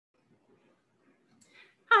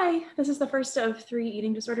Hi, this is the first of 3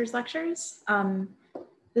 eating disorders lectures.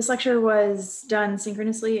 This lecture was done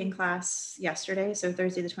synchronously in class yesterday, so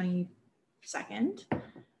Thursday the 22nd. So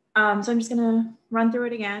I'm just gonna run through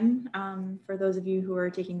it again for those of you who are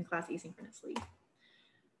taking the class asynchronously.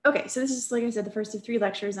 Okay, so this is, like I said, the first of 3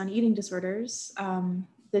 lectures on eating disorders.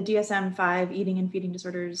 The DSM-5 eating and feeding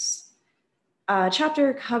disorders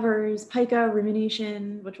chapter covers Pica,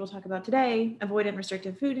 rumination, which we'll talk about today, avoidant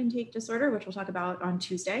restrictive food intake disorder, which we'll talk about on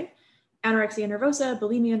Tuesday, anorexia nervosa,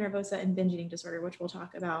 bulimia nervosa, and binge eating disorder, which we'll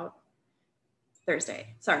talk about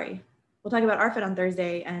Thursday. Sorry. We'll talk about ARFID on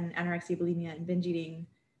Thursday and anorexia, bulimia, and binge eating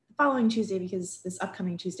the following Tuesday because this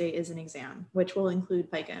upcoming Tuesday is an exam, which will include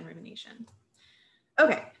Pica and rumination.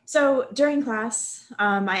 Okay, so during class,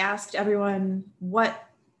 I asked everyone what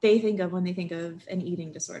they think of when they think of an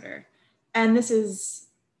eating disorder. And this is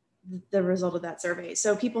the result of that survey.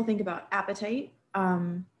 So people think about appetite,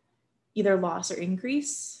 either loss or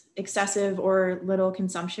increase, excessive or little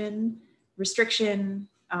consumption, restriction,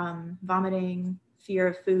 vomiting, fear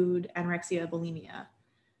of food, anorexia, bulimia.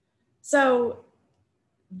 So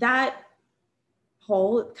that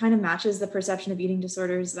whole kind of matches the perception of eating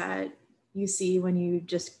disorders that you see when you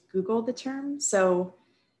just Google the term. So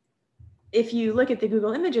if you look at the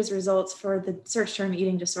Google Images results for the search term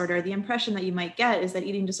eating disorder, the impression that you might get is that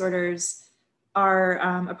eating disorders are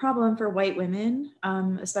a problem for white women,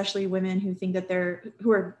 especially women who think that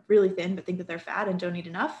who are really thin but think that they're fat and don't eat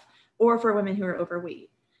enough, or for women who are overweight.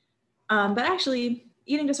 But actually,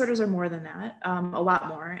 eating disorders are more than that, a lot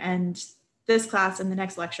more. And this class and the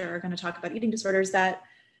next lecture are going to talk about eating disorders that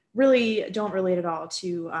really don't relate at all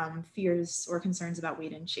to fears or concerns about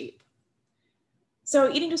weight and shape. So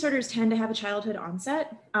eating disorders tend to have a childhood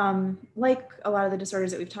onset. Like a lot of the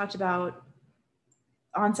disorders that we've talked about,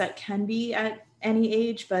 onset can be at any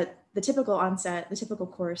age, but the typical onset, the typical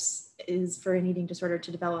course is for an eating disorder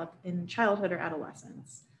to develop in childhood or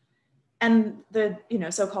adolescence. And the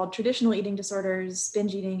so-called traditional eating disorders,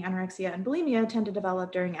 binge eating, anorexia, and bulimia tend to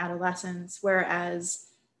develop during adolescence, whereas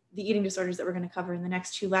the eating disorders that we're going to cover in the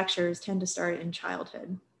next 2 lectures tend to start in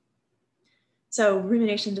childhood. So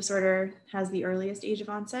rumination disorder has the earliest age of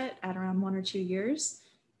onset at around 1 or 2 years,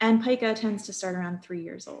 and pica tends to start around 3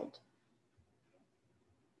 years old.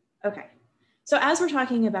 Okay, so as we're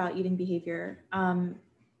talking about eating behavior,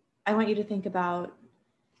 I want you to think about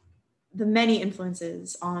the many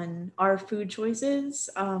influences on our food choices,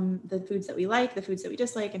 the foods that we like, the foods that we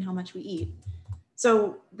dislike, and how much we eat.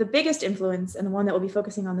 So the biggest influence, and the one that we'll be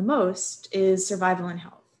focusing on the most, is survival and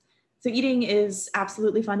health. So eating is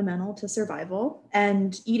absolutely fundamental to survival,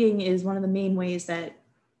 and eating is one of the main ways that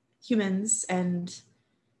humans and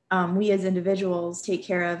we as individuals take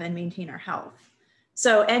care of and maintain our health.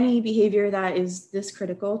 So any behavior that is this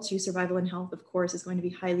critical to survival and health, of course, is going to be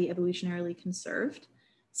highly evolutionarily conserved.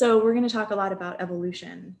 So we're going to talk a lot about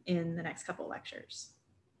evolution in the next couple lectures.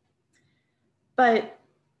 But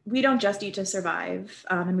we don't just eat to survive,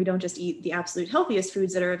 and we don't just eat the absolute healthiest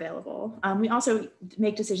foods that are available. We also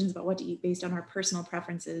make decisions about what to eat based on our personal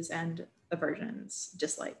preferences and aversions,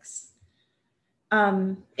 dislikes.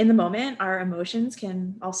 In the moment, our emotions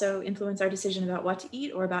can also influence our decision about what to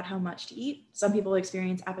eat or about how much to eat. Some people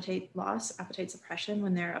experience appetite loss, appetite suppression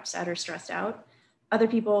when they're upset or stressed out. Other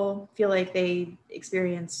people feel like they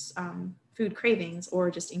experience food cravings or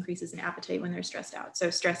just increases in appetite when they're stressed out. So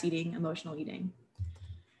stress eating, emotional eating.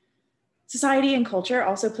 Society and culture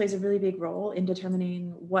also plays a really big role in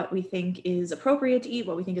determining what we think is appropriate to eat,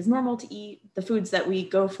 what we think is normal to eat, the foods that we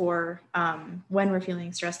go for when we're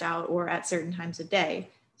feeling stressed out or at certain times of day.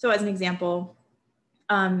 So as an example,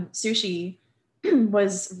 sushi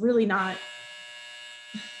was really not,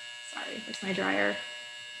 sorry, that's my dryer.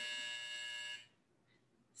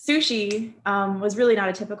 Sushi was really not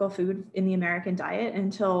a typical food in the American diet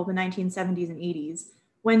until the 1970s and 80s.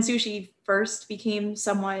 When sushi first became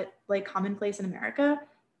somewhat like commonplace in America,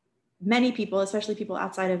 many people, especially people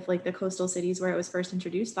outside of like the coastal cities where it was first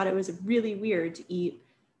introduced, thought it was really weird to eat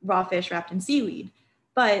raw fish wrapped in seaweed.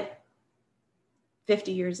 But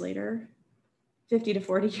 50 years later, 50 to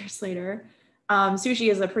 40 years later,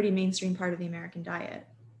 sushi is a pretty mainstream part of the American diet.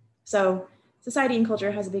 So society and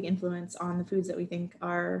culture has a big influence on the foods that we think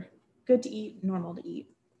are good to eat, normal to eat.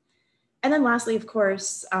 And then lastly, of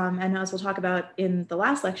course, and as we'll talk about in the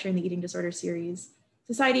last lecture in the eating disorder series,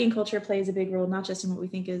 society and culture plays a big role, not just in what we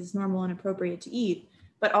think is normal and appropriate to eat,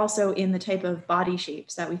 but also in the type of body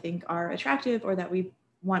shapes that we think are attractive or that we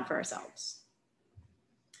want for ourselves.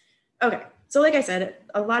 Okay, so like I said,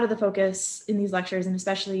 a lot of the focus in these lectures, and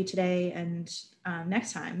especially today and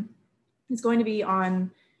next time, is going to be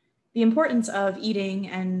on the importance of eating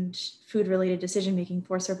and food-related decision-making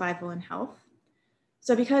for survival and health.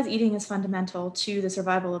 So because eating is fundamental to the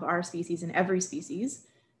survival of our species and every species,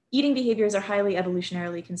 eating behaviors are highly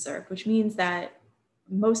evolutionarily conserved, which means that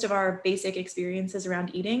most of our basic experiences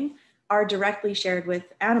around eating are directly shared with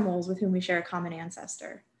animals with whom we share a common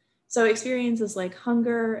ancestor. So experiences like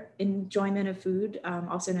hunger, enjoyment of food,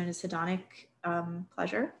 also known as hedonic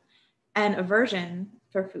pleasure, and aversion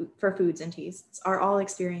for foods and tastes are all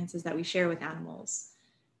experiences that we share with animals.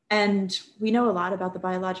 And we know a lot about the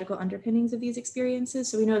biological underpinnings of these experiences.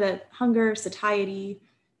 So we know that hunger, satiety,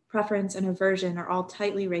 preference, and aversion are all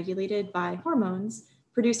tightly regulated by hormones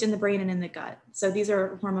produced in the brain and in the gut. So these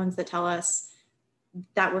are hormones that tell us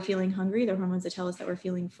that we're feeling hungry. They're hormones that tell us that we're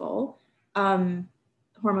feeling full.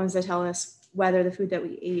 Hormones that tell us whether the food that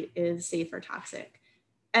we ate is safe or toxic.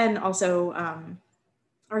 And also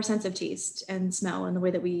our sense of taste and smell and the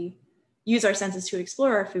way that we use our senses to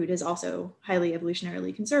explore our food is also highly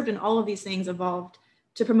evolutionarily conserved. And all of these things evolved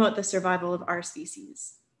to promote the survival of our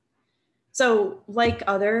species. So like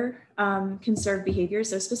other conserved behaviors,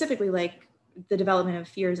 so specifically like the development of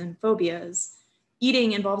fears and phobias,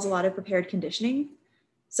 eating involves a lot of prepared conditioning.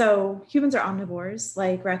 So humans are omnivores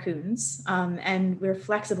like raccoons, and we're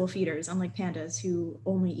flexible feeders, unlike pandas who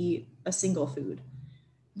only eat a single food.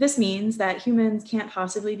 This means that humans can't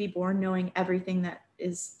possibly be born knowing everything that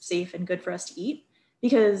is safe and good for us to eat,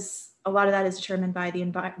 because a lot of that is determined by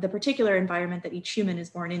the particular environment that each human is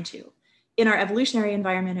born into. In our evolutionary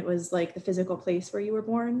environment, it was like the physical place where you were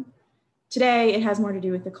born. Today, it has more to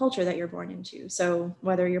do with the culture that you're born into. So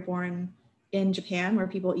whether you're born in Japan, where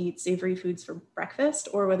people eat savory foods for breakfast,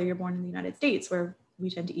 or whether you're born in the United States, where we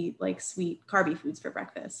tend to eat like sweet, carby foods for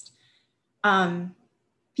breakfast.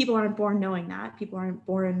 People aren't born knowing that. People aren't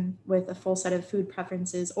born with a full set of food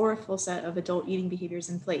preferences or a full set of adult eating behaviors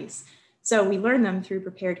in place. So we learn them through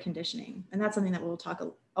prepared conditioning. And that's something that we'll talk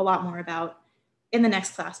a lot more about in the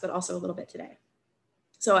next class, but also a little bit today.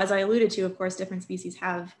 So as I alluded to, of course, different species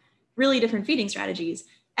have really different feeding strategies.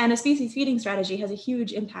 And a species feeding strategy has a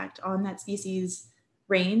huge impact on that species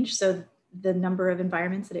range. So the number of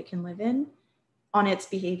environments that it can live in, on its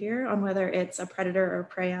behavior, on whether it's a predator or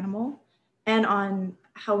prey animal, and on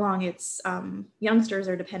how long its youngsters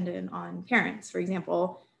are dependent on parents. For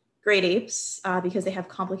example, great apes, because they have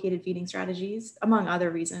complicated feeding strategies, among other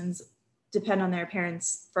reasons, depend on their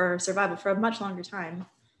parents for survival for a much longer time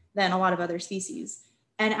than a lot of other species.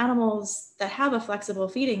 And animals that have a flexible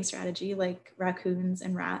feeding strategy, like raccoons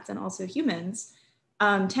and rats, and also humans,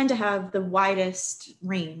 tend to have the widest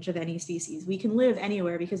range of any species. We can live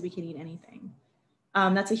anywhere because we can eat anything.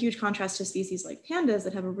 That's a huge contrast to species like pandas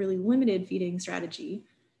that have a really limited feeding strategy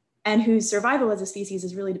and whose survival as a species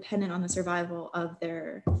is really dependent on the survival of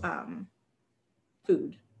their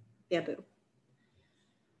food, bamboo.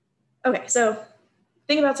 Okay, so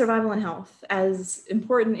think about survival and health as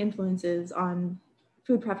important influences on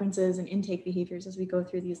food preferences and intake behaviors as we go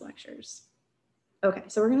through these lectures. Okay,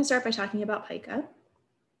 so we're going to start by talking about pica.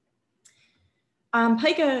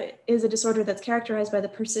 Pica is a disorder that's characterized by the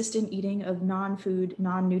persistent eating of non-food,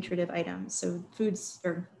 non-nutritive items, so foods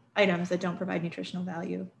or items that don't provide nutritional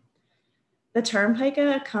value. The term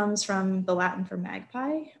pica comes from the Latin for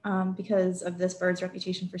magpie because of this bird's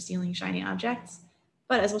reputation for stealing shiny objects.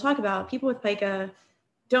 But as we'll talk about, people with pica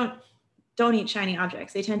don't eat shiny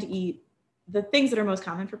objects. They tend to eat the things that are most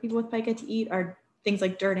common for people with pica to eat are things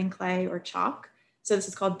like dirt and clay or chalk. So this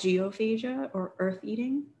is called geophagia or earth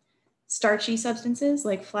eating. Starchy substances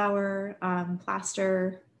like flour,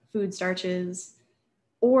 plaster, food starches,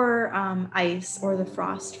 or ice or the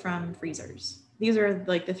frost from freezers. These are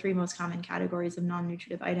like the three most common categories of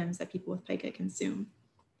non-nutritive items that people with pica consume.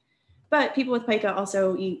 But people with pica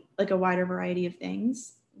also eat like a wider variety of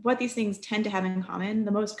things. What these things tend to have in common,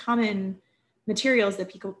 the most common materials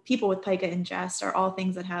that people with pica ingest are all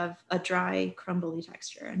things that have a dry, crumbly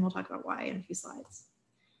texture. And we'll talk about why in a few slides.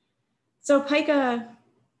 So pica,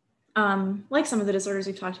 like some of the disorders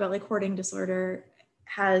we've talked about, like hoarding disorder,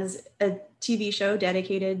 has a TV show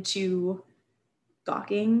dedicated to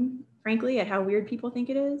gawking, frankly, at how weird people think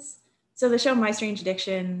it is. So the show My Strange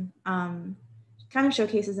Addiction kind of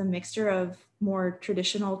showcases a mixture of more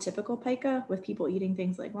traditional, typical pica with people eating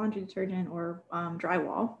things like laundry detergent or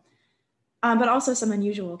drywall, but also some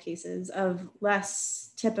unusual cases of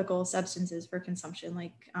less typical substances for consumption,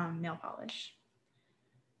 like nail polish.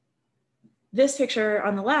 This picture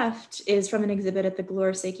on the left is from an exhibit at the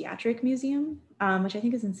Glore Psychiatric Museum, which I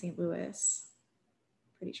think is in St. Louis,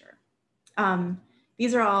 pretty sure.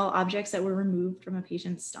 These are all objects that were removed from a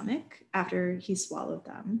patient's stomach after he swallowed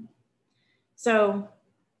them. So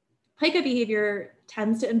pica behavior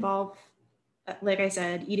tends to involve, like I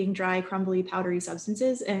said, eating dry, crumbly, powdery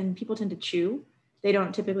substances, and people tend to chew. They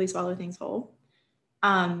don't typically swallow things whole.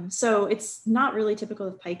 So it's not really typical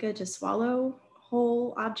of pica to swallow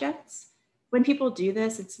whole objects. When people do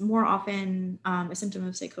this, it's more often a symptom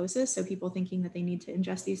of psychosis. So people thinking that they need to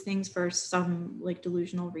ingest these things for some like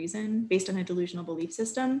delusional reason based on a delusional belief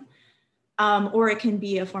system. Or it can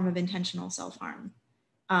be a form of intentional self-harm.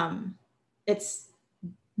 It's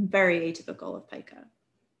very atypical of pica.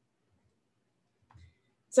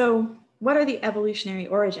 So what are the evolutionary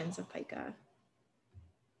origins of pica?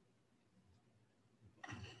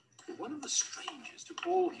 One of the strangest of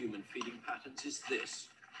all human feeding patterns is this,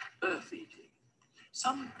 earth eating.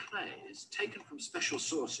 Some clays taken from special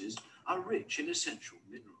sources are rich in essential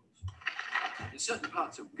minerals. In certain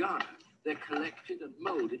parts of Ghana, they're collected and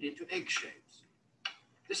molded into egg shapes.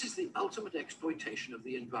 This is the ultimate exploitation of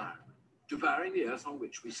the environment, devouring the earth on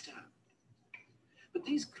which we stand. But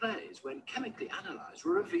these clays, when chemically analyzed,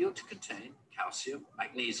 were revealed to contain calcium,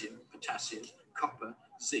 magnesium, potassium, copper,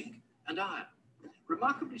 zinc, and iron,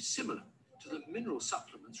 remarkably similar to the mineral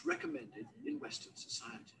supplements recommended in Western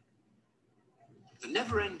society. The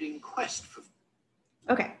never-ending quest for...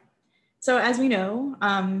 Okay, so as we know,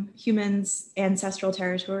 humans' ancestral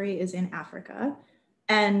territory is in Africa.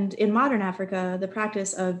 And in modern Africa, the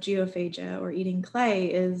practice of geophagia, or eating clay,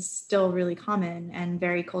 is still really common and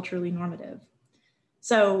very culturally normative.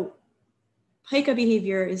 So pica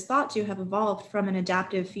behavior is thought to have evolved from an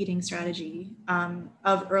adaptive feeding strategy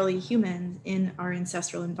of early humans in our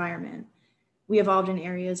ancestral environment. We evolved in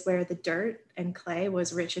areas where the dirt and clay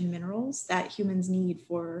was rich in minerals that humans need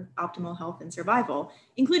for optimal health and survival,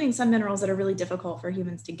 including some minerals that are really difficult for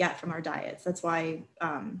humans to get from our diets. That's why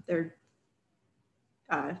they're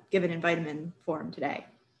given in vitamin form today.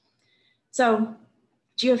 So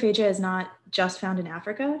geophagia is not just found in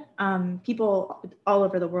Africa. People all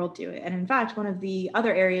over the world do it. And in fact, one of the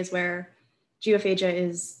other areas where geophagia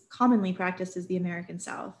is commonly practiced is the American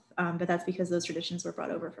South, but that's because those traditions were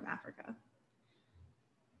brought over from Africa.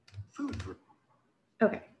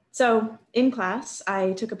 Okay, so in class,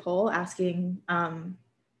 I took a poll asking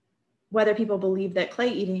whether people believe that clay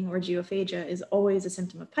eating or geophagia is always a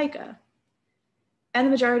symptom of pica. And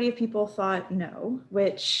the majority of people thought no,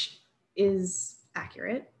 which is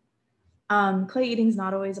accurate. Clay eating is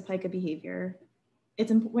not always a pica behavior.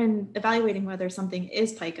 It's when evaluating whether something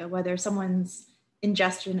is pica, whether someone's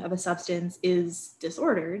ingestion of a substance is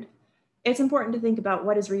disordered, it's important to think about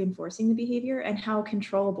what is reinforcing the behavior and how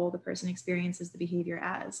controllable the person experiences the behavior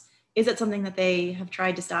as. Is it something that they have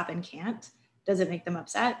tried to stop and can't? Does it make them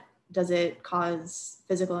upset? Does it cause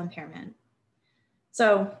physical impairment?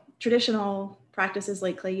 So traditional practices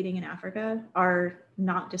like clay eating in Africa are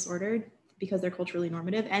not disordered because they're culturally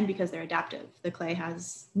normative and because they're adaptive. The clay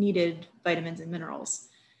has needed vitamins and minerals.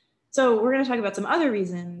 So we're going to talk about some other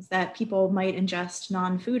reasons that people might ingest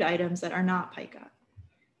non-food items that are not pica.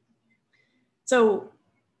 So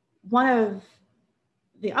one of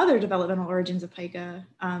the other developmental origins of pica,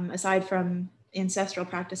 aside from ancestral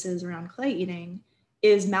practices around clay eating,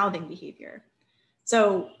 is mouthing behavior.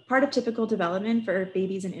 So part of typical development for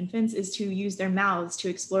babies and infants is to use their mouths to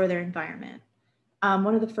explore their environment.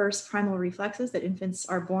 One of the first primal reflexes that infants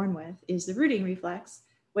are born with is the rooting reflex,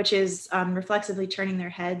 which is reflexively turning their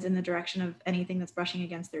heads in the direction of anything that's brushing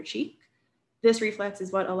against their cheek. This reflex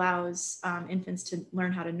is what allows infants to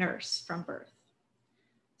learn how to nurse from birth.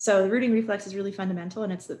 So the rooting reflex is really fundamental,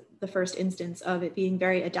 and it's the first instance of it being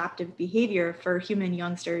very adaptive behavior for human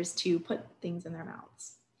youngsters to put things in their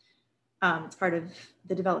mouths. It's part of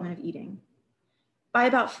the development of eating. By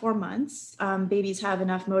about 4 months, babies have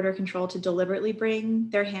enough motor control to deliberately bring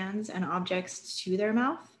their hands and objects to their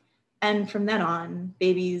mouth. And from then on,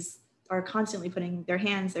 babies are constantly putting their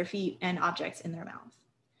hands, their feet, and objects in their mouth.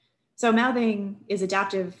 So mouthing is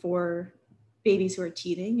adaptive for babies who are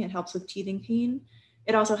teething. It helps with teething pain.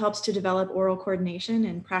 It also helps to develop oral coordination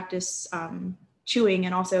and practice chewing,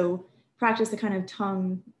 and also practice the kind of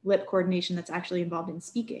tongue-lip coordination that's actually involved in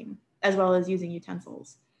speaking, as well as using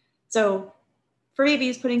utensils. So for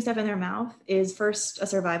babies, putting stuff in their mouth is first a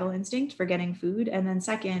survival instinct for getting food, and then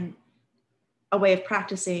second, a way of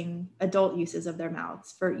practicing adult uses of their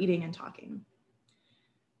mouths for eating and talking.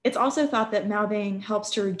 It's also thought that mouthing helps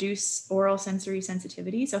to reduce oral sensory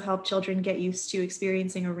sensitivity, so help children get used to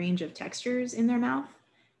experiencing a range of textures in their mouth.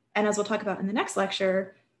 And as we'll talk about in the next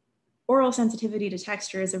lecture, oral sensitivity to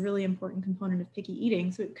texture is a really important component of picky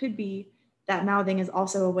eating. So it could be that mouthing is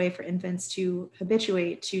also a way for infants to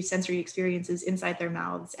habituate to sensory experiences inside their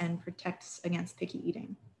mouths and protects against picky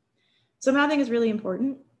eating. So mouthing is really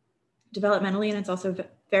important developmentally, and it's also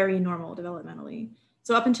very normal developmentally.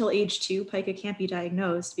 So up until age 2, pica can't be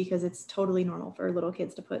diagnosed because it's totally normal for little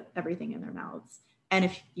kids to put everything in their mouths. And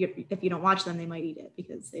if you don't watch them, they might eat it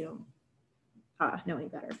because they don't know any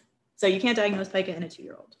better. So you can't diagnose pica in a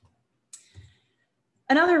 2-year-old.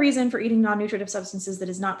 Another reason for eating non-nutritive substances that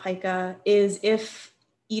is not pica is if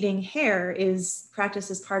eating hair is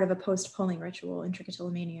practiced as part of a post-pulling ritual in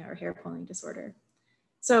trichotillomania or hair pulling disorder.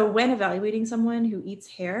 So when evaluating someone who eats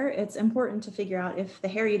hair, it's important to figure out if the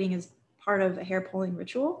hair eating is part of a hair pulling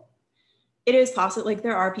ritual. It is possible, like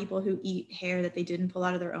there are people who eat hair that they didn't pull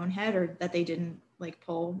out of their own head or that they didn't like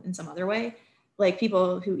pull in some other way, like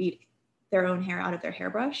people who eat their own hair out of their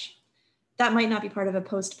hairbrush. That might not be part of a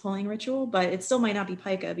post-pulling ritual, but it still might not be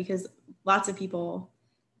pica because lots of people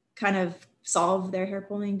kind of solve their hair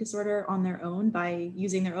pulling disorder on their own by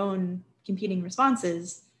using their own competing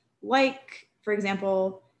responses. Like, for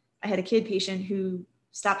example, I had a kid patient who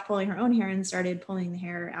stopped pulling her own hair and started pulling the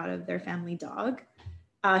hair out of their family dog.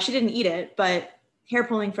 She didn't eat it, but hair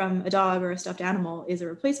pulling from a dog or a stuffed animal is a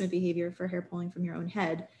replacement behavior for hair pulling from your own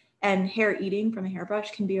head. And hair eating from a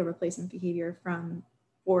hairbrush can be a replacement behavior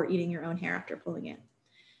for eating your own hair after pulling it.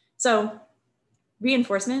 So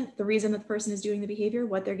reinforcement, the reason that the person is doing the behavior,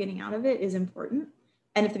 what they're getting out of it is important.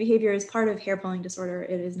 And if the behavior is part of hair pulling disorder,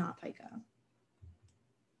 it is not pica.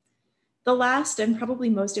 The last and probably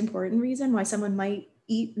most important reason why someone might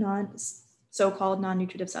eat so-called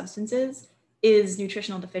non-nutritive substances is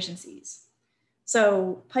nutritional deficiencies.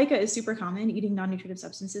 So pica is super common. Eating non-nutritive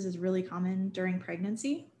substances is really common during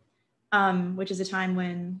pregnancy, which is a time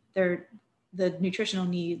when the nutritional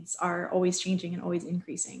needs are always changing and always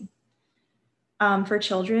increasing. For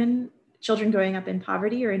children growing up in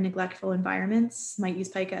poverty or in neglectful environments might use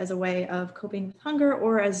pica as a way of coping with hunger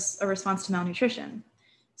or as a response to malnutrition.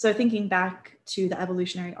 So thinking back to the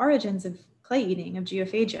evolutionary origins of clay eating, of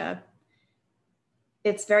geophagia,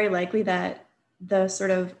 it's very likely that the sort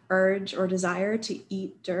of urge or desire to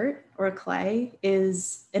eat dirt or clay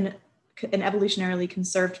is an evolutionarily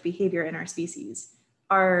conserved behavior in our species.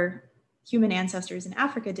 Our human ancestors in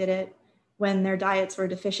Africa did it when their diets were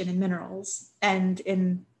deficient in minerals. And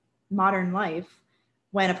in modern life,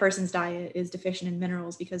 when a person's diet is deficient in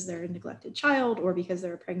minerals because they're a neglected child or because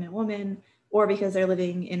they're a pregnant woman or because they're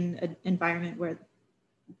living in an environment where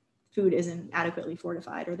food isn't adequately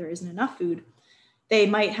fortified or there isn't enough food, they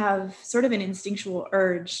might have sort of an instinctual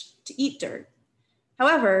urge to eat dirt.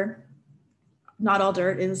 However, not all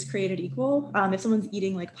dirt is created equal. If someone's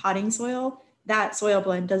eating like potting soil, that soil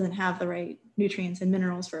blend doesn't have the right nutrients and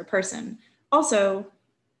minerals for a person. Also,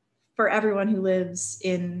 for everyone who lives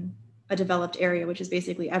in a developed area, which is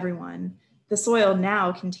basically everyone, the soil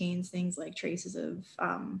now contains things like traces of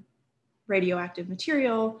radioactive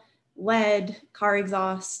material, lead, car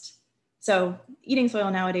exhaust. So eating soil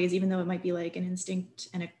nowadays, even though it might be like an instinct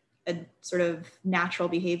and a sort of natural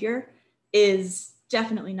behavior, is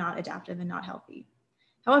definitely not adaptive and not healthy.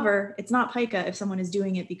 However, it's not pica if someone is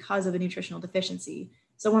doing it because of a nutritional deficiency.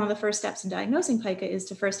 So one of the first steps in diagnosing pica is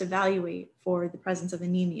to first evaluate for the presence of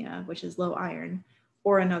anemia, which is low iron,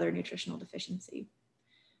 or another nutritional deficiency.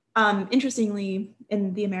 Interestingly,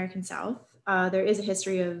 in the American South, there is a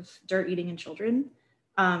history of dirt eating in children.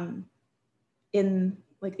 In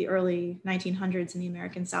like the early 1900s in the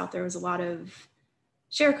American South, there was a lot of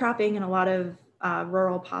sharecropping and a lot of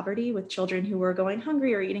rural poverty with children who were going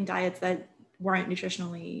hungry or eating diets that weren't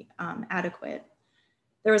nutritionally adequate.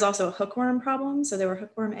 There was also a hookworm problem. So there were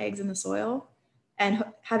hookworm eggs in the soil, and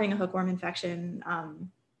having a hookworm infection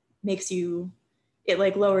it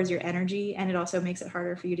like lowers your energy, and it also makes it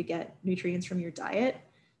harder for you to get nutrients from your diet.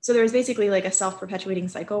 So there was basically like a self-perpetuating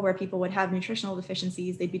cycle where people would have nutritional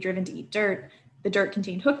deficiencies. They'd be driven to eat dirt. The dirt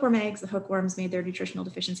contained hookworm eggs. The hookworms made their nutritional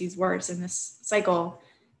deficiencies worse. And this cycle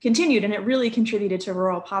continued, and it really contributed to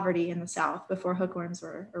rural poverty in the South before hookworms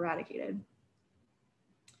were eradicated.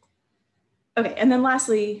 Okay, and then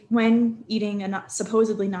lastly, when eating a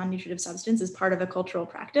supposedly non-nutritive substance is part of a cultural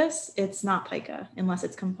practice, it's not pica unless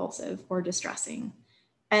it's compulsive or distressing.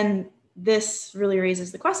 And this really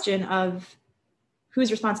raises the question of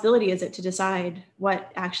whose responsibility is it to decide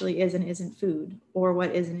what actually is and isn't food, or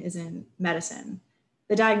what is and isn't medicine?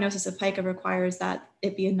 The diagnosis of pica requires that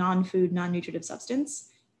it be a non-food, non-nutritive substance,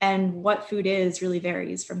 and what food is really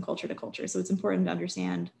varies from culture to culture. So it's important to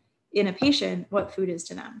understand in a patient what food is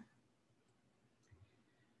to them.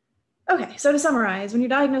 Okay, so to summarize, when you're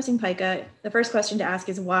diagnosing pica, the first question to ask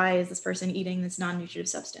is, why is this person eating this non-nutritive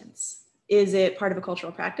substance? Is it part of a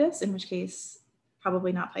cultural practice, in which case,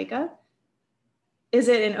 probably not pica? Is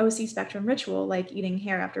it an OC spectrum ritual, like eating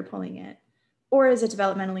hair after pulling it? Or is it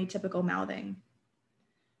developmentally typical mouthing?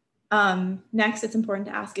 Next, it's important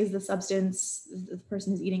to ask, is the substance the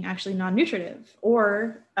person is eating actually non-nutritive?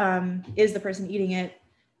 Or is the person eating it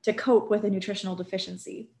to cope with a nutritional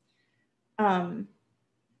deficiency?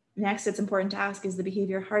 Next, it's important to ask, is the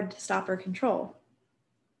behavior hard to stop or control?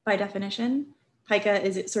 By definition, pica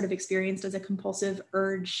is sort of experienced as a compulsive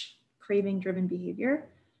urge, craving-driven behavior,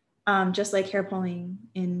 just like hair pulling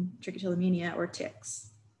in trichotillomania or tics.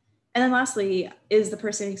 And then lastly, is the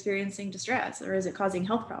person experiencing distress or is it causing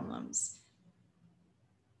health problems?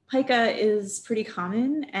 Pica is pretty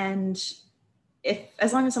common, and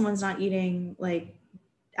as long as someone's not eating like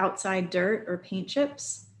outside dirt or paint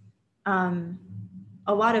chips,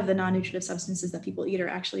 a lot of the non-nutritive substances that people eat are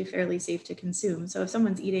actually fairly safe to consume. So if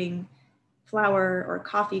someone's eating flour or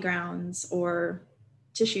coffee grounds or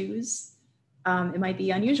tissues, it might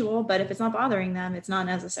be unusual, but if it's not bothering them, it's not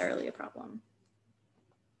necessarily a problem.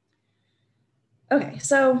 Okay,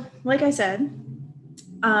 so like I said,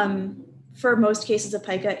 for most cases of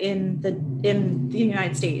pica in the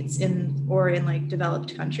United States or in like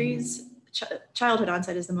developed countries, childhood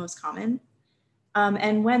onset is the most common.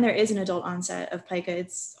 And when there is an adult onset of pica,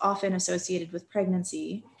 it's often associated with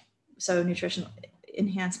pregnancy, so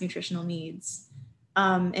enhanced nutritional needs,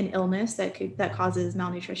 an illness that causes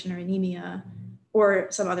malnutrition or anemia, or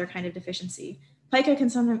some other kind of deficiency. Pica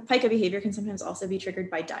behavior can sometimes also be triggered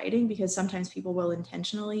by dieting, because sometimes people will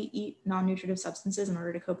intentionally eat non-nutritive substances in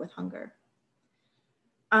order to cope with hunger.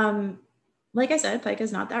 Like I said, pica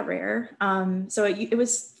is not that rare. So it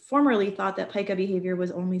was formerly thought that pica behavior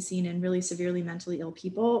was only seen in really severely mentally ill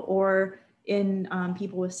people or in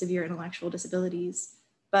people with severe intellectual disabilities,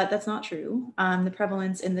 but that's not true. The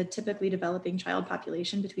prevalence in the typically developing child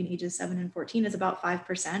population between ages 7 and 14 is about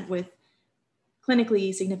 5% with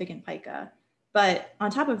clinically significant pica. But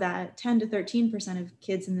on top of that, 10 to 13% of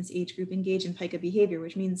kids in this age group engage in pica behavior,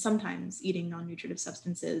 which means sometimes eating non-nutritive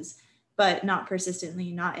substances, but not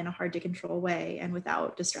persistently, not in a hard to control way, and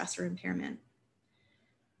without distress or impairment.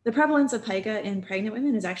 The prevalence of pica in pregnant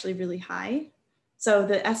women is actually really high. So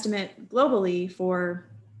the estimate globally for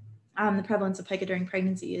the prevalence of pica during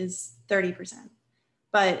pregnancy is 30%,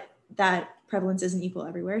 but that prevalence isn't equal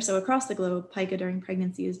everywhere. So across the globe, pica during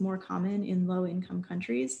pregnancy is more common in low-income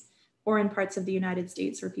countries or in parts of the United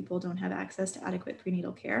States where people don't have access to adequate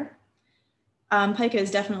prenatal care. Pica is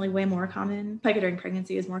definitely way more common. Pica during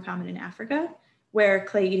pregnancy is more common in Africa, where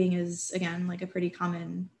clay eating is, again, like a pretty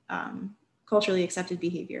common culturally accepted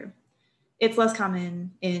behavior. It's less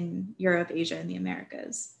common in Europe, Asia, and the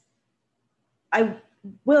Americas. I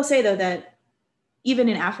will say, though, that even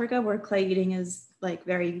in Africa, where clay eating is like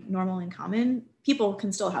very normal and common, people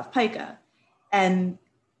can still have pica. And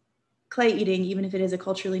clay eating, even if it is a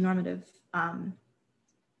culturally normative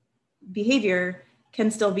behavior,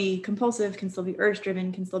 can still be compulsive, can still be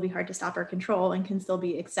urge-driven, can still be hard to stop or control, and can still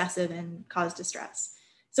be excessive and cause distress.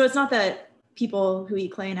 So it's not that people who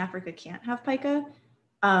eat clay in Africa can't have pica.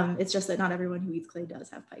 It's just that not everyone who eats clay does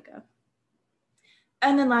have pica.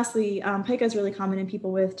 And then lastly, pica is really common in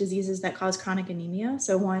people with diseases that cause chronic anemia.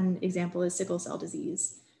 So one example is sickle cell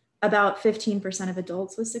disease. About 15% of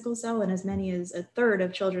adults with sickle cell and as many as a third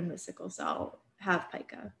of children with sickle cell have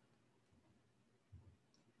pica.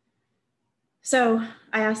 So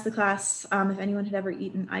I asked the class if anyone had ever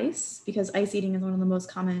eaten ice, because ice eating is one of the most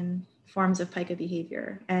common forms of pica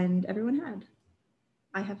behavior, and everyone had.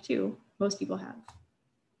 I have too. Most people have.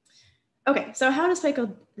 Okay, so how does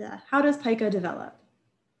pica develop?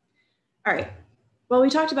 All right. Well,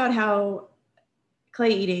 we talked about how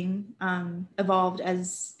clay eating evolved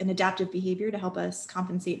as an adaptive behavior to help us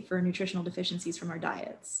compensate for nutritional deficiencies from our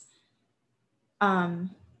diets.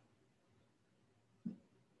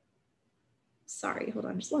 Sorry, hold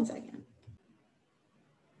on just one second.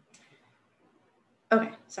 Okay,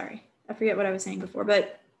 sorry. I forget what I was saying before,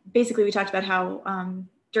 but basically we talked about how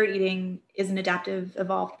dirt eating is an adaptive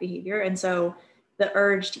evolved behavior. And so the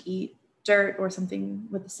urge to eat dirt or something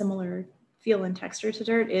with a similar feel and texture to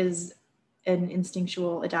dirt is an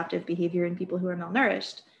instinctual adaptive behavior in people who are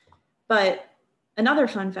malnourished. But another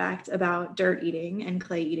fun fact about dirt eating and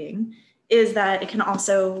clay eating is that it can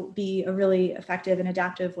also be a really effective and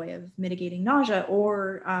adaptive way of mitigating nausea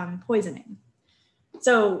or poisoning.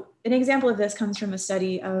 So an example of this comes from a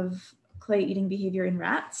study of clay eating behavior in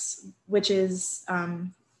rats, which is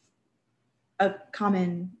a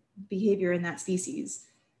common behavior in that species.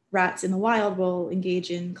 Rats in the wild will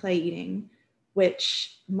engage in clay eating,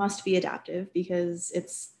 which must be adaptive because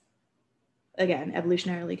it's, again,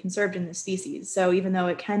 evolutionarily conserved in this species. So even though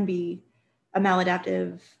it can be a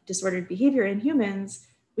maladaptive disordered behavior in humans,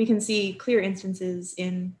 we can see clear instances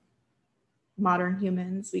in modern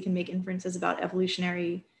humans. We can make inferences about our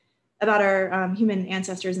human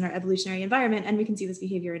ancestors and our evolutionary environment, and we can see this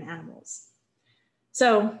behavior in animals.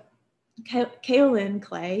 So kaolin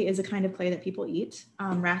clay is a kind of clay that people eat.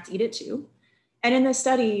 Rats eat it too. And in this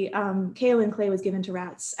study, kaolin clay was given to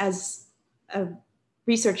rats as a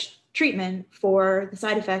research treatment for the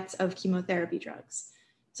side effects of chemotherapy drugs.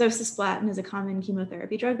 So cisplatin is a common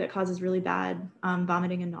chemotherapy drug that causes really bad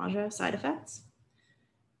vomiting and nausea side effects.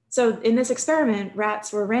 So in this experiment,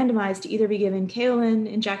 rats were randomized to either be given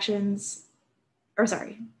kaolin injections,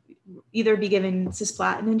 either be given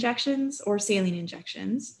cisplatin injections or saline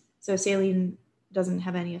injections. So saline doesn't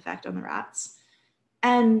have any effect on the rats.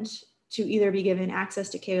 And to either be given access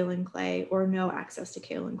to kaolin clay or no access to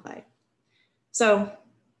kaolin clay. So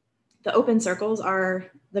the open circles are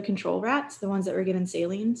the control rats, the ones that were given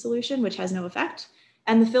saline solution, which has no effect.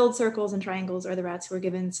 And the filled circles and triangles are the rats who were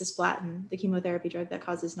given cisplatin, the chemotherapy drug that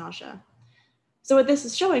causes nausea. So what this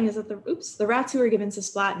is showing is that the rats who were given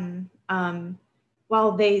cisplatin,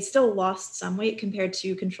 while they still lost some weight compared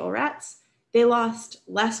to control rats, they lost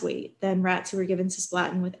less weight than rats who were given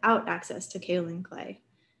cisplatin without access to kaolin clay.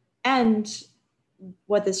 And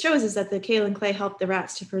what this shows is that the kaolin clay helped the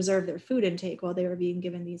rats to preserve their food intake while they were being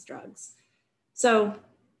given these drugs. So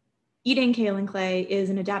eating kaolin clay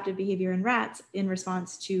is an adaptive behavior in rats in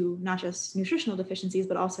response to not just nutritional deficiencies,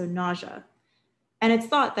 but also nausea. And it's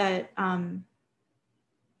thought that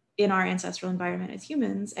in our ancestral environment as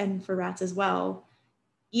humans, and for rats as well,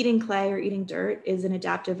 eating clay or eating dirt is an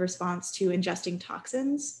adaptive response to ingesting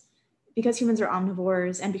toxins. Because humans are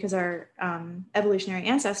omnivores and because our evolutionary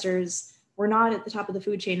ancestors were not at the top of the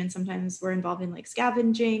food chain and sometimes were involved in like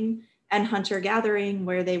scavenging and hunter-gathering,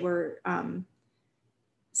 where they were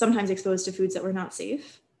sometimes exposed to foods that were not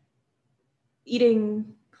safe.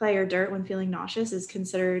 Eating clay or dirt when feeling nauseous is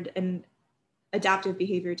considered an adaptive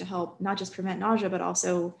behavior to help not just prevent nausea, but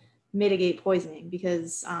also mitigate poisoning,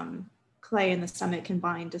 because clay in the stomach can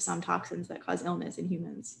bind to some toxins that cause illness in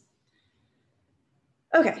humans.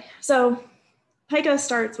 Okay, so Pica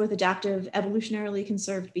starts with adaptive, evolutionarily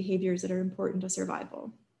conserved behaviors that are important to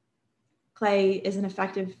survival. Clay is an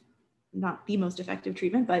effective, not the most effective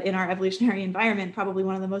treatment, but in our evolutionary environment, probably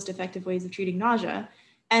one of the most effective ways of treating nausea,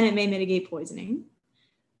 and it may mitigate poisoning.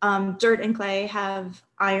 Dirt and clay have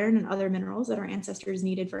iron and other minerals that our ancestors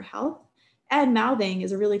needed for health. And mouthing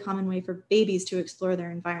is a really common way for babies to explore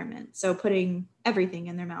their environment. So putting everything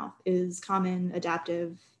in their mouth is common,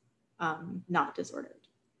 adaptive, not disordered.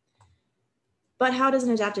 But how does an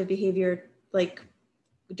adaptive behavior like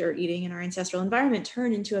dirt eating in our ancestral environment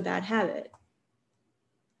turn into a bad habit?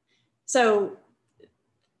 So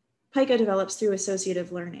Pica develops through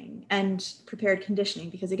associative learning and prepared conditioning,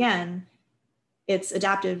 because again, it's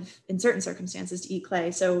adaptive in certain circumstances to eat clay.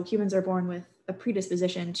 So humans are born with a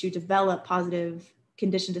predisposition to develop positive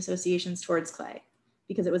conditioned associations towards clay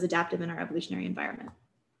because it was adaptive in our evolutionary environment.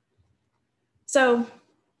 So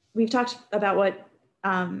we've talked about what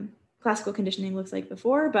classical conditioning looks like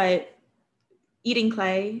before, but eating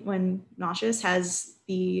clay when nauseous has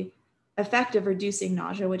the effect of reducing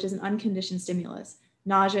nausea, which is an unconditioned stimulus.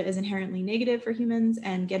 Nausea is inherently negative for humans,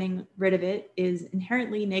 and getting rid of it is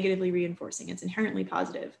inherently negatively reinforcing. It's inherently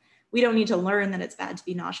positive. We don't need to learn that it's bad to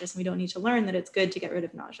be nauseous, and we don't need to learn that it's good to get rid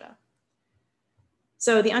of nausea.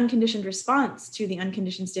 So the unconditioned response to the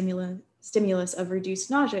unconditioned stimulus of reduced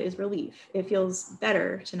nausea is relief. It feels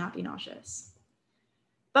better to not be nauseous.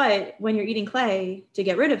 But when you're eating clay to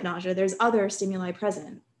get rid of nausea, there's other stimuli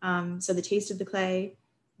present. So the taste of the clay,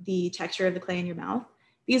 the texture of the clay in your mouth,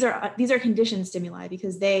 these are conditioned stimuli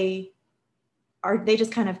because they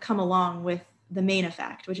just kind of come along with the main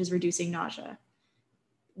effect, which is reducing nausea.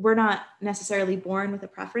 We're not necessarily born with a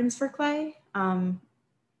preference for clay.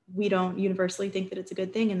 We don't universally think that it's a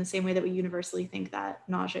good thing in the same way that we universally think that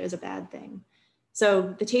nausea is a bad thing.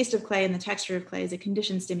 So the taste of clay and the texture of clay is a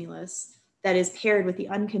conditioned stimulus that is paired with the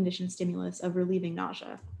unconditioned stimulus of relieving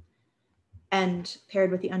nausea and paired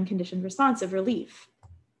with the unconditioned response of relief.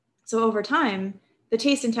 So over time, the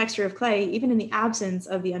taste and texture of clay, even in the absence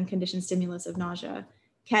of the unconditioned stimulus of nausea,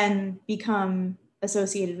 can become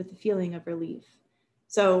associated with the feeling of relief.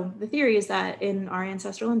 So the theory is that in our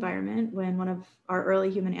ancestral environment, when one of our early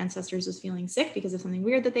human ancestors was feeling sick because of something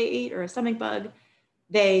weird that they ate or a stomach bug,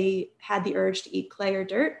 they had the urge to eat clay or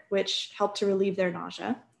dirt, which helped to relieve their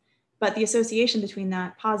nausea. But the association between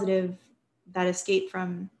that positive, that escape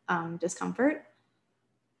from discomfort,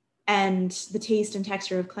 and the taste and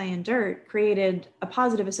texture of clay and dirt created a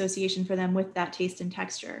positive association for them with that taste and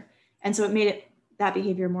texture. And so it made that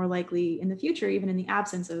behavior more likely in the future, even in the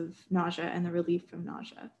absence of nausea and the relief from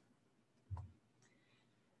nausea.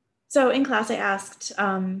 So in class, I asked,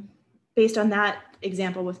 based on that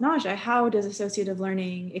example with nausea, how does associative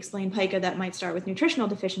learning explain pica that might start with nutritional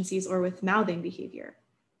deficiencies or with mouthing behavior?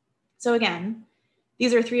 So again,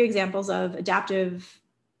 these are 3 examples of adaptive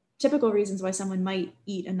typical reasons why someone might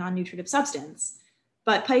eat a non-nutritive substance,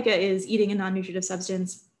 but pica is eating a non-nutritive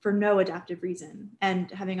substance for no adaptive reason and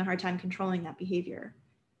having a hard time controlling that behavior.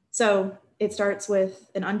 So it starts with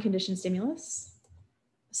an unconditioned stimulus,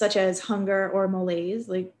 such as hunger or malaise,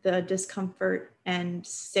 like the discomfort and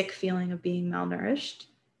sick feeling of being malnourished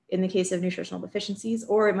in the case of nutritional deficiencies,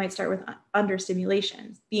 or it might start with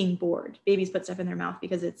understimulation, being bored. Babies put stuff in their mouth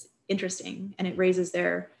because it's interesting and it raises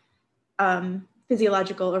their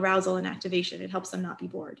physiological arousal and activation. It helps them not be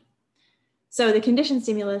bored. So the conditioned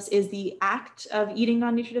stimulus is the act of eating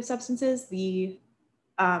non-nutritive substances, the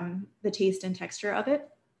taste and texture of it.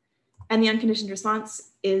 And the unconditioned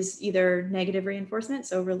response is either negative reinforcement,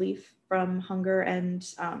 so relief from hunger and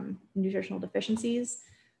nutritional deficiencies,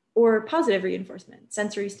 or positive reinforcement,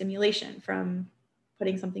 sensory stimulation from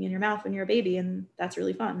putting something in your mouth when you're a baby, and that's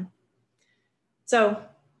really fun. So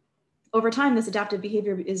over time, this adaptive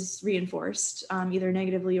behavior is reinforced, either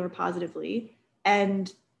negatively or positively.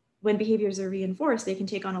 And when behaviors are reinforced, they can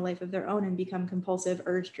take on a life of their own and become compulsive,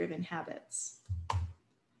 urge-driven habits.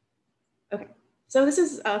 Okay. So this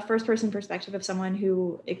is a first-person perspective of someone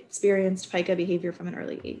who experienced pica behavior from an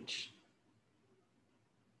early age.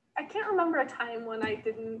 I can't remember a time when I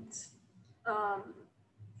didn't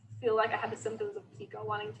feel like I had the symptoms of pica,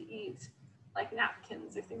 wanting to eat like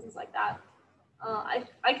napkins or things like that.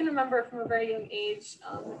 I can remember from a very young age,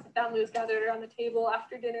 if the family was gathered around the table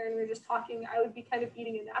after dinner and we were just talking, I would be kind of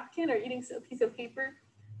eating a napkin or eating a piece of paper,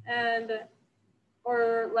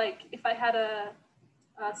 or like if I had a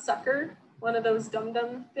sucker, one of those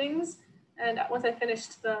dum-dum things, and once I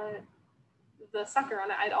finished the sucker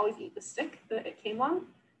on it, I'd always eat the stick that it came on.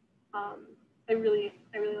 I really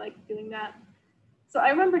like doing that. So I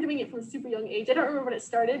remember doing it from a super young age. I don't remember when it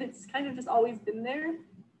started. It's kind of just always been there.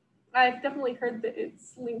 I've definitely heard that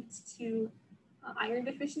it's linked to iron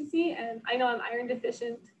deficiency, and I know I'm iron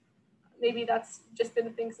deficient. Maybe that's just been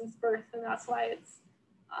a thing since birth, and that's why it's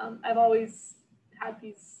I've always had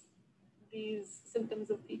these symptoms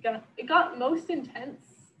of pica. It got most intense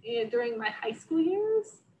during my high school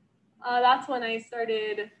years. That's when I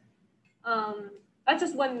started, that's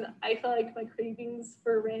just when I felt like my cravings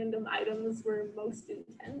for random items were most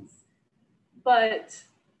intense. But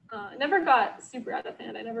it never got super out of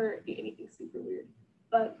hand. I never ate anything super weird.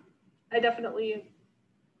 But I definitely,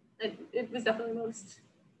 it was definitely most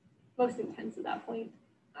intense at that point.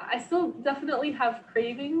 I still definitely have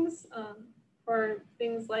cravings for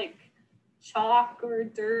things like chalk or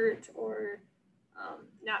dirt or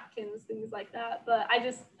napkins, things like that. But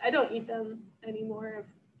I don't eat them anymore.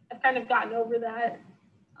 I've kind of gotten over that.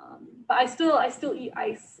 But I still eat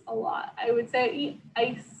ice a lot. I would say I eat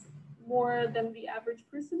ice more than the average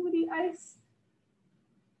person would eat ice.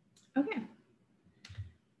 Okay.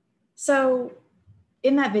 So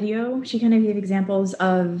in that video, she kind of gave examples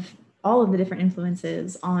of all of the different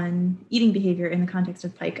influences on eating behavior in the context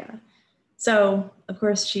of pica. So of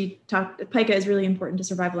course she talked, pica is really important to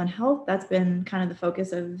survival and health. That's been kind of the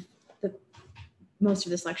focus of most of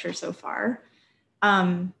this lecture so far.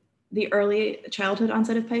 The early childhood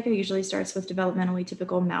onset of pica usually starts with developmentally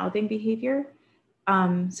typical mouthing behavior.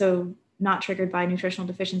 So not triggered by nutritional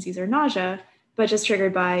deficiencies or nausea, but just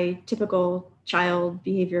triggered by typical child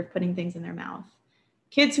behavior of putting things in their mouth.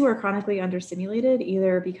 Kids who are chronically understimulated,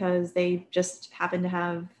 either because they just happen to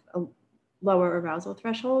have a lower arousal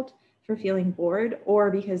threshold for feeling bored,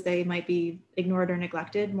 or because they might be ignored or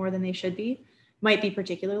neglected more than they should be, might be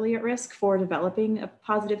particularly at risk for developing a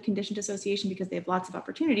positive conditioned dissociation because they have lots of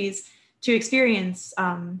opportunities to experience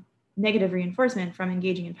negative reinforcement from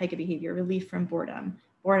engaging in pica behavior, relief from boredom.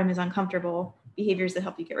 Boredom is uncomfortable. Behaviors that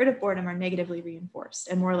help you get rid of boredom are negatively reinforced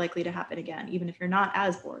and more likely to happen again, even if you're not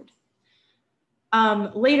as bored.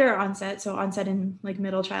 Later onset, so onset in like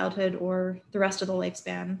middle childhood or the rest of the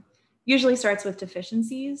lifespan, usually starts with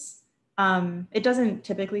deficiencies. It doesn't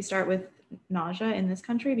typically start with nausea in this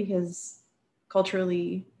country because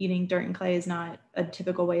culturally eating dirt and clay is not a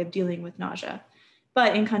typical way of dealing with nausea.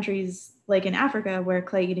 But in countries like in Africa, where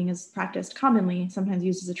clay eating is practiced commonly, sometimes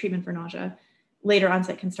used as a treatment for nausea, later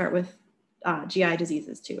onset can start with GI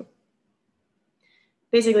diseases too.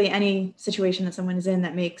 Basically, any situation that someone is in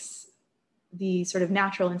that makes the sort of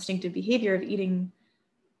natural instinctive behavior of eating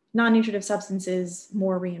non-nutritive substances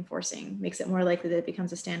more reinforcing, makes it more likely that it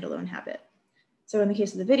becomes a standalone habit. So in the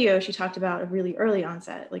case of the video, she talked about a really early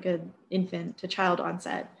onset, like an infant to child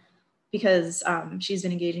onset, because she's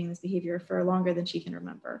been engaging in this behavior for longer than she can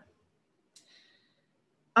remember.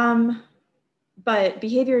 But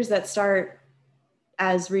behaviors that start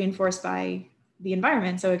as reinforced by the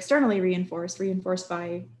environment, so externally reinforced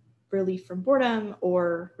by relief from boredom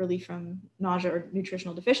or relief from nausea or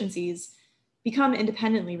nutritional deficiencies, become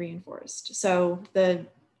independently reinforced. So the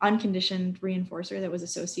unconditioned reinforcer that was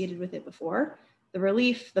associated with it before, the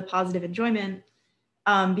relief, the positive enjoyment,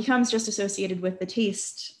 becomes just associated with the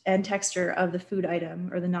taste and texture of the food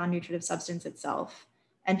item or the non-nutritive substance itself.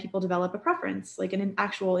 And people develop a preference, like an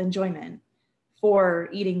actual enjoyment for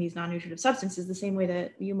eating these non-nutritive substances, the same way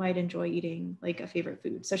that you might enjoy eating like a favorite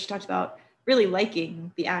food. So she talked about really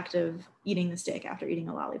liking the act of eating the stick after eating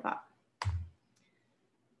a lollipop.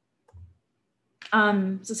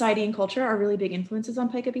 Society and culture are really big influences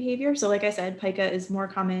on pica behavior. So like I said, pica is more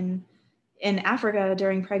common in Africa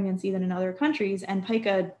during pregnancy than in other countries. And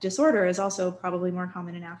pica disorder is also probably more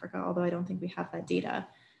common in Africa, although I don't think we have that data,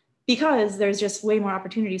 because there's just way more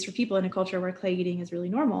opportunities for people in a culture where clay eating is really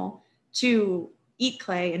normal to eat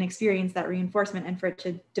clay and experience that reinforcement and for it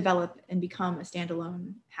to develop and become a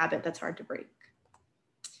standalone habit that's hard to break.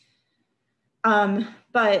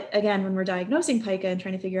 But again, when we're diagnosing pica and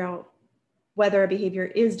trying to figure out whether a behavior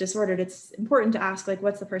is disordered, it's important to ask, like,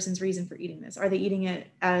 what's the person's reason for eating this? Are they eating it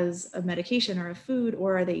as a medication or a food,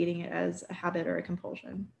 or are they eating it as a habit or a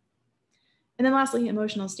compulsion? And then lastly,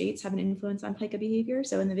 emotional states have an influence on pica behavior.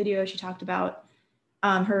 So in the video, she talked about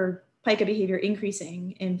her pica behavior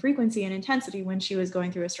increasing in frequency and intensity when she was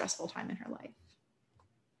going through a stressful time in her life.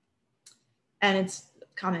 And it's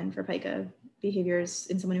common for pica behaviors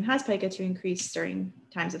in someone who has pica to increase during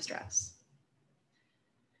times of stress.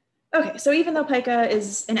 Okay, so even though pica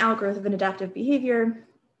is an outgrowth of an adaptive behavior,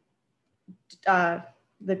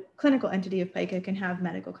 the clinical entity of pica can have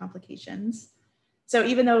medical complications. So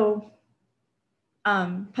even though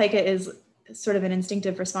pica is sort of an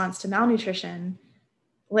instinctive response to malnutrition,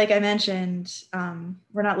 like I mentioned,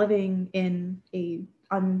 we're not living in a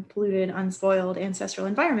unpolluted, unspoiled ancestral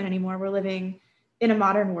environment anymore. We're living in a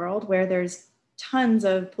modern world where there's tons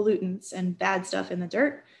of pollutants and bad stuff in the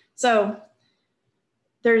dirt. So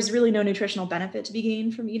there's really no nutritional benefit to be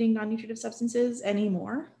gained from eating non-nutritive substances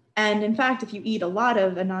anymore. And in fact, if you eat a lot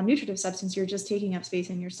of a non-nutritive substance, you're just taking up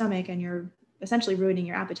space in your stomach and you're essentially ruining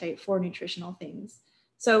your appetite for nutritional things.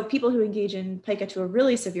 So people who engage in pica to a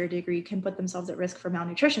really severe degree can put themselves at risk for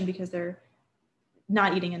malnutrition because they're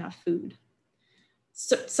not eating enough food.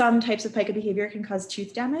 So some types of pica behavior can cause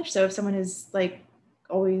tooth damage. So if someone is like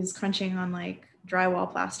always crunching on like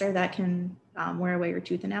drywall plaster, that can wear away your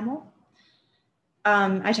tooth enamel.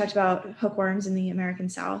 I talked about hookworms in the American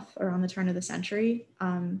South around the turn of the century.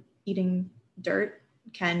 Eating dirt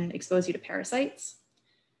can expose you to parasites.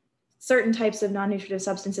 Certain types of non-nutritive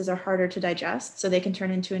substances are harder to digest, so they can turn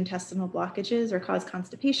into intestinal blockages or cause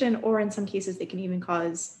constipation, or in some cases, they can even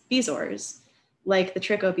cause bezoars, like the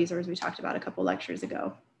trichobezoars we talked about a couple lectures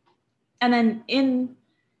ago. And then in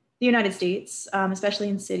the United States, especially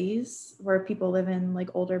in cities where people live in like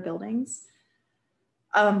older buildings,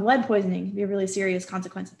 lead poisoning can be a really serious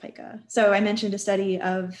consequence of pica. So I mentioned a study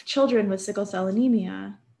of children with sickle cell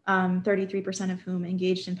anemia, 33% of whom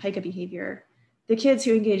engaged in pica behavior. The kids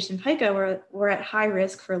who engaged in pica were at high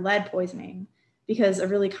risk for lead poisoning because a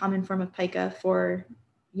really common form of pica for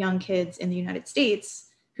young kids in the United States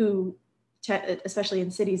who, especially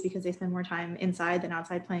in cities because they spend more time inside than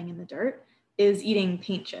outside playing in the dirt, is eating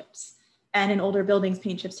paint chips. And in older buildings,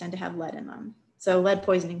 paint chips tend to have lead in them. So lead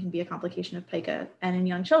poisoning can be a complication of pica. And in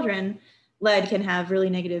young children, lead can have really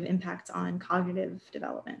negative impacts on cognitive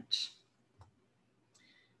development.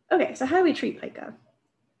 Okay, so how do we treat pica?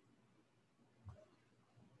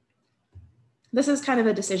 This is kind of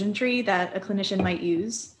a decision tree that a clinician might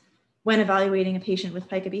use when evaluating a patient with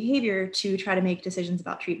pica behavior to try to make decisions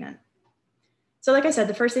about treatment. So like I said,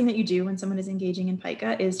 the first thing that you do when someone is engaging in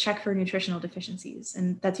pica is check for nutritional deficiencies.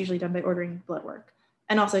 And that's usually done by ordering blood work.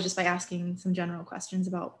 And also just by asking some general questions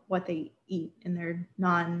about what they eat in their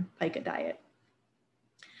non-pica diet.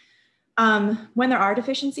 When there are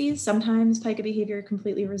deficiencies, sometimes pica behavior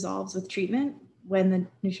completely resolves with treatment when the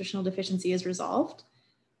nutritional deficiency is resolved.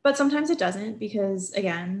 But sometimes it doesn't because,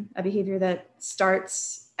 again, a behavior that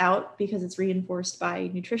starts out because it's reinforced by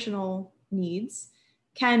nutritional needs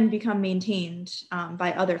can become maintained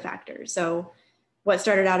by other factors. So what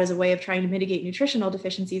started out as a way of trying to mitigate nutritional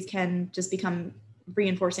deficiencies can just become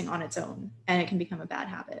reinforcing on its own, and it can become a bad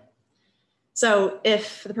habit. So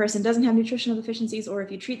if the person doesn't have nutritional deficiencies, or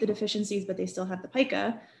if you treat the deficiencies, but they still have the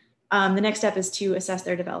pica, the next step is to assess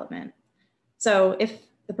their development. So if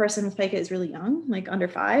the person with pica is really young, like under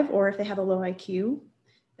 5, or if they have a low IQ,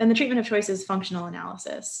 then the treatment of choice is functional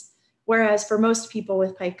analysis. Whereas for most people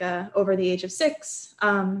with pica over the age of 6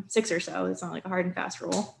 or so, it's not like a hard and fast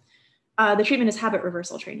rule, the treatment is habit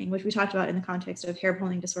reversal training, which we talked about in the context of hair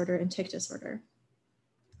pulling disorder and tic disorder.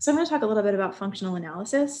 So I'm going to talk a little bit about functional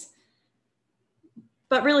analysis.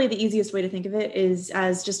 But really the easiest way to think of it is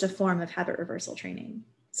as just a form of habit reversal training.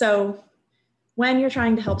 So when you're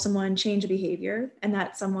trying to help someone change a behavior, and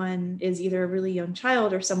that someone is either a really young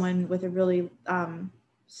child or someone with a really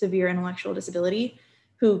severe intellectual disability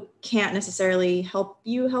who can't necessarily help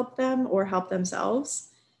you help them or help themselves,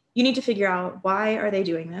 you need to figure out, why are they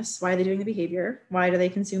doing this? Why are they doing the behavior? Why do they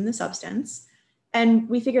consume the substance? And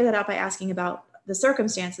we figure that out by asking about the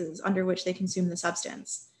circumstances under which they consume the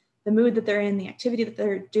substance, the mood that they're in, the activity that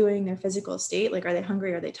they're doing, their physical state, like are they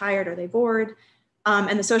hungry, are they tired, are they bored,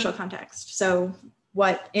 and the social context. So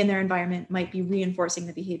what in their environment might be reinforcing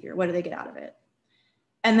the behavior? What do they get out of it?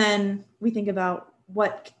 And then we think about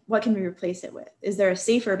what can we replace it with? Is there a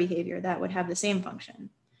safer behavior that would have the same function?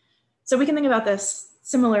 So we can think about this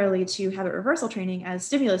similarly to habit reversal training as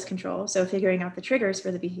stimulus control. So figuring out the triggers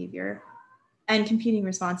for the behavior and competing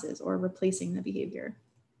responses or replacing the behavior.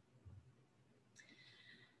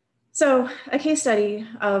 So a case study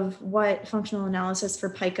of what functional analysis for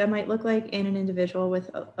Pica might look like in an individual with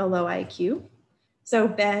a low IQ. So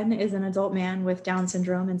Ben is an adult man with Down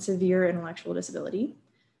syndrome and severe intellectual disability.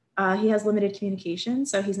 He has limited communication,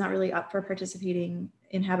 so he's not really up for participating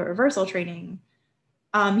in habit reversal training.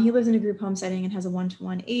 He lives in a group home setting and has a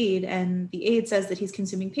one-to-one aide, and the aide says that he's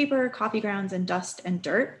consuming paper, coffee grounds, and dust and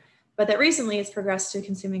dirt, but that recently it's progressed to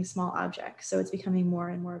consuming small objects, so it's becoming more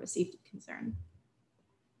and more of a safety concern.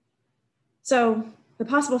 So the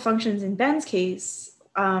possible functions in Ben's case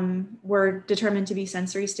were determined to be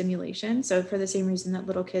sensory stimulation. So for the same reason that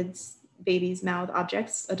little kids, babies mouth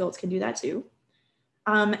objects, adults can do that too.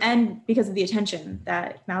 And because of the attention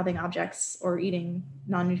that mouthing objects or eating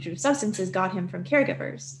non-nutritive substances got him from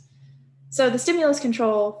caregivers. So the stimulus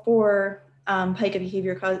control for Pica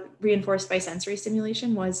behavior reinforced by sensory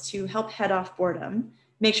stimulation was to help head off boredom,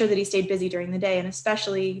 make sure that he stayed busy during the day, and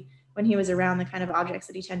especially when he was around the kind of objects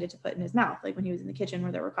that he tended to put in his mouth, like when he was in the kitchen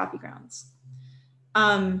where there were coffee grounds.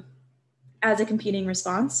 As a competing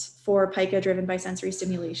response for Pica driven by sensory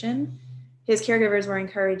stimulation, his caregivers were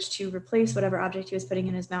encouraged to replace whatever object he was putting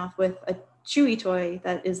in his mouth with a chewy toy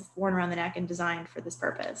that is worn around the neck and designed for this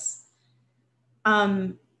purpose.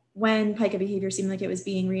 When Pica behavior seemed like it was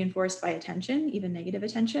being reinforced by attention, even negative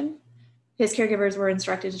attention, his caregivers were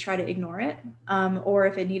instructed to try to ignore it, or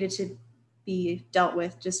if it needed to be dealt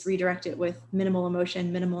with, just redirect it with minimal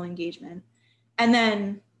emotion, minimal engagement, and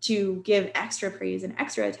then to give extra praise and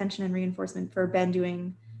extra attention and reinforcement for Ben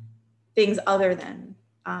doing things other than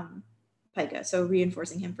Pica, so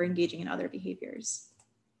reinforcing him for engaging in other behaviors.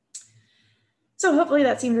 So hopefully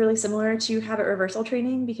that seemed really similar to habit reversal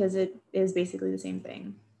training because it is basically the same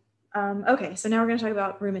thing. Okay, so now we're going to talk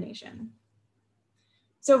about rumination.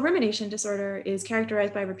 So rumination disorder is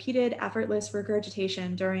characterized by repeated effortless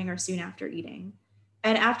regurgitation during or soon after eating.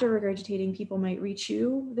 And after regurgitating, people might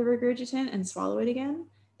rechew the regurgitant and swallow it again.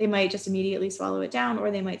 They might just immediately swallow it down,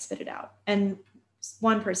 or they might spit it out. And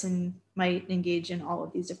one person might engage in all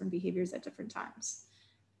of these different behaviors at different times.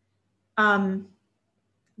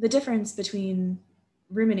 The difference between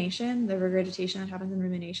rumination, the regurgitation that happens in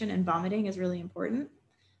rumination, and vomiting is really important.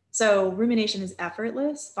 So rumination is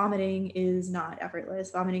effortless. Vomiting is not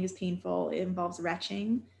effortless. Vomiting is painful. It involves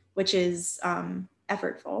retching, which is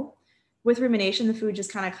effortful. With rumination, the food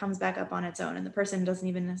just kind of comes back up on its own, and the person doesn't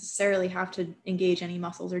even necessarily have to engage any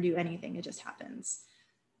muscles or do anything. It just happens.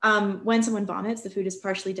 When someone vomits, the food is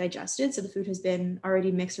partially digested. So the food has been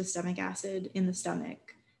already mixed with stomach acid in the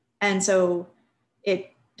stomach. And so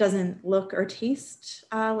it doesn't look or taste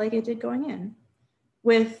like it did going in.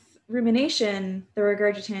 With rumination, the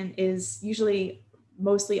regurgitant is usually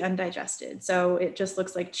mostly undigested. So it just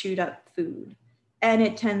looks like chewed up food. And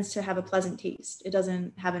it tends to have a pleasant taste. It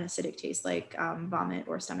doesn't have an acidic taste like vomit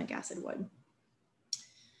or stomach acid would.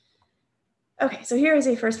 Okay, so here is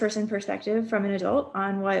a first-person perspective from an adult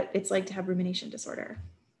on what it's like to have rumination disorder.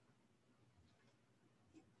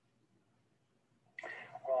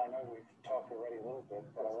 Well, I know we've talked already a little bit,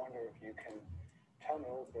 but I wonder if you can tell me a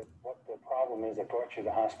little bit what the problem is that brought you to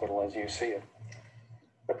the hospital as you see it.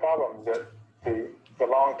 The problem that the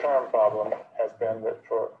long-term problem has been that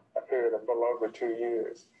for a period of a little over 2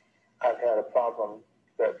 years, I've had a problem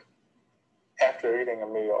that after eating a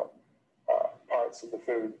meal, parts of the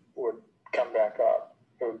food would come back up.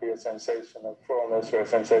 It would be a sensation of fullness or a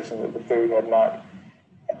sensation that the food had not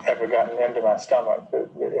ever gotten into my stomach.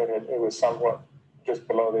 It was somewhat just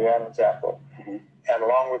below the Adam's apple. Mm-hmm. And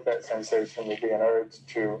along with that sensation would be an urge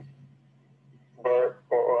to burp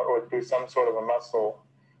or do some sort of a muscle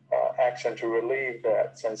action to relieve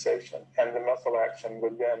that sensation. And the muscle action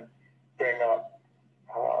would then bring up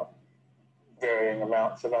varying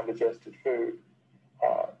amounts of undigested food.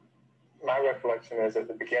 My recollection is at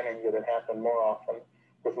the beginning that it happened more often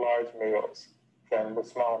with large meals than with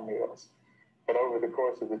small meals. But over the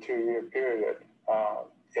course of the 2-year period,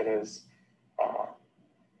 it is,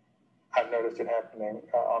 I've noticed it happening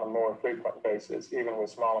on a more frequent basis, even with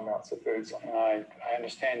small amounts of food. And I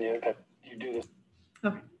understand that you do this.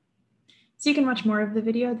 Okay. So you can watch more of the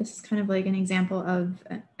video. This is kind of like an example of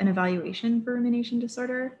an evaluation for rumination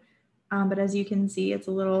disorder. But as you can see, it's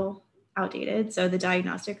a little outdated. So the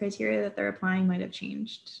diagnostic criteria that they're applying might have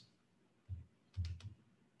changed.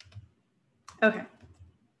 Okay.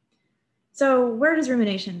 So where does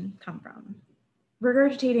rumination come from?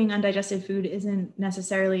 Regurgitating undigested food isn't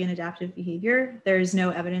necessarily an adaptive behavior. There's no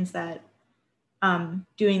evidence that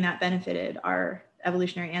doing that benefited our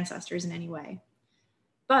evolutionary ancestors in any way.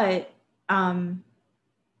 But the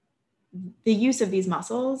use of these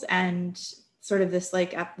muscles and sort of this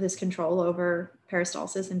this control over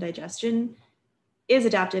peristalsis and digestion is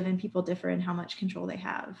adaptive, and people differ in how much control they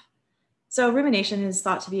have. So rumination is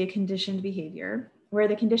thought to be a conditioned behavior where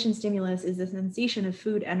the conditioned stimulus is the sensation of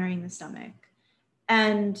food entering the stomach.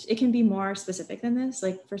 And it can be more specific than this.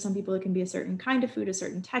 Like for some people, it can be a certain kind of food, a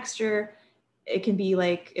certain texture. It can be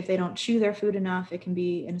like if they don't chew their food enough, it can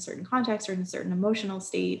be in a certain context or in a certain emotional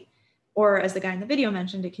state. Or as the guy in the video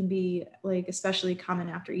mentioned, it can be like especially common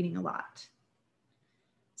after eating a lot.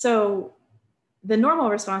 So the normal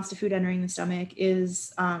response to food entering the stomach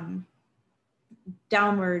is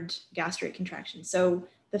downward gastric contraction. So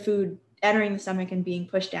the food entering the stomach and being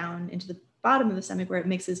pushed down into the bottom of the stomach where it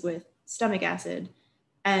mixes with stomach acid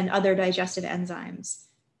and other digestive enzymes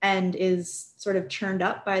and is sort of churned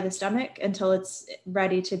up by the stomach until it's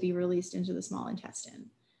ready to be released into the small intestine.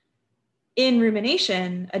 In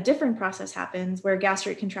rumination, a different process happens where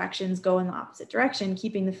gastric contractions go in the opposite direction,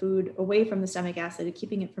 keeping the food away from the stomach acid,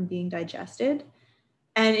 keeping it from being digested,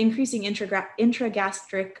 and increasing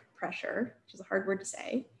intragastric pressure, which is a hard word to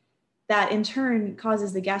say, that in turn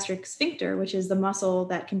causes the gastric sphincter, which is the muscle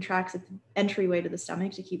that contracts at the entryway to the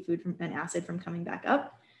stomach to keep food and acid from coming back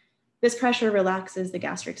up. This pressure relaxes the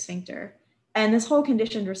gastric sphincter. And this whole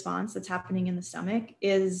conditioned response that's happening in the stomach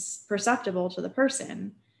is perceptible to the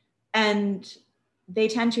person. And they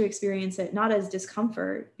tend to experience it not as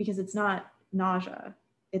discomfort because it's not nausea.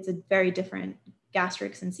 It's a very different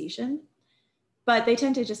gastric sensation. But they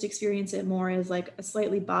tend to just experience it more as like a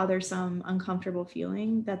slightly bothersome, uncomfortable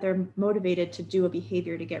feeling that they're motivated to do a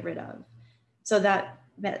behavior to get rid of. So that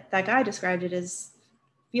guy described it as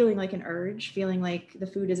feeling like an urge, feeling like the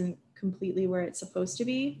food isn't completely where it's supposed to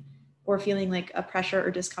be, or feeling like a pressure or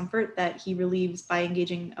discomfort that he relieves by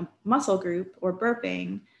engaging a muscle group or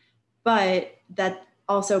burping, but that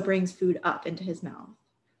also brings food up into his mouth.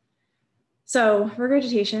 So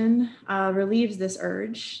regurgitation relieves this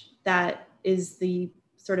urge that is the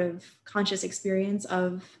sort of conscious experience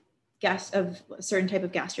of a certain type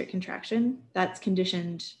of gastric contraction that's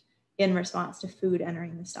conditioned in response to food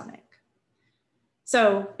entering the stomach.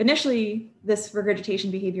 So initially, this regurgitation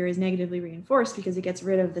behavior is negatively reinforced because it gets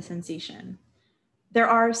rid of the sensation. There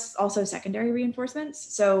are also secondary reinforcements.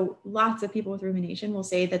 So lots of people with rumination will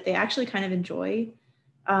say that they actually kind of enjoy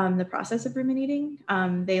the process of ruminating.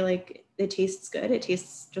 It tastes good. It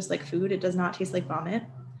tastes just like food. It does not taste like vomit.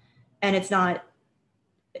 And it's not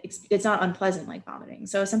unpleasant like vomiting.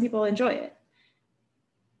 So some people enjoy it.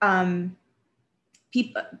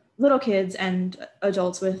 Little kids and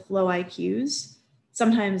adults with low IQs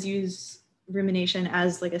sometimes use rumination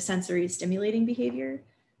as like a sensory stimulating behavior.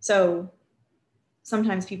 So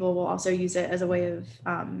sometimes people will also use it as a way of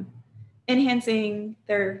enhancing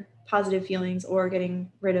their positive feelings or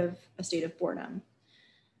getting rid of a state of boredom.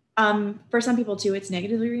 For some people too, it's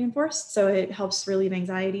negatively reinforced. So it helps relieve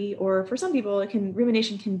anxiety, or for some people,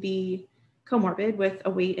 rumination can be comorbid with a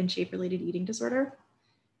weight and shape related eating disorder.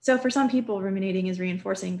 So for some people, ruminating is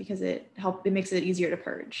reinforcing because it makes it easier to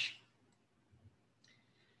purge.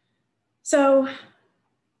 So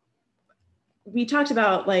we talked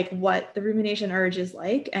about like what the rumination urge is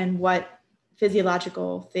like and what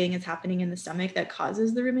physiological thing is happening in the stomach that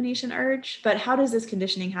causes the rumination urge, but how does this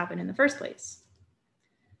conditioning happen in the first place?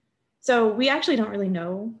 So we actually don't really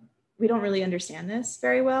know. We don't really understand this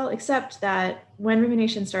very well, except that when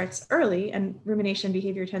rumination starts early, and rumination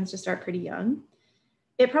behavior tends to start pretty young,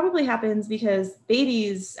 it probably happens because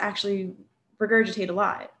babies actually regurgitate a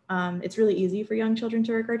lot. It's really easy for young children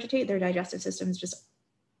to regurgitate. Their digestive systems just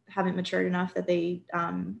haven't matured enough that they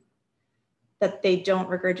don't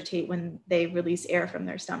regurgitate when they release air from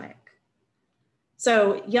their stomach.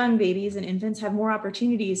 So young babies and infants have more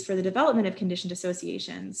opportunities for the development of conditioned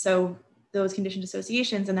associations. So those conditioned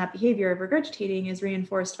associations and that behavior of regurgitating is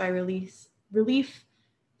reinforced by relief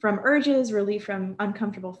from urges, relief from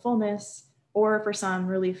uncomfortable fullness, or for some,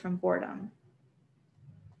 relief from boredom.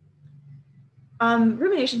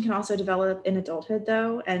 Rumination can also develop in adulthood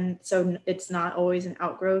though, and so it's not always an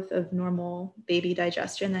outgrowth of normal baby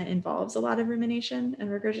digestion that involves a lot of rumination and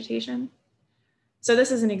regurgitation. So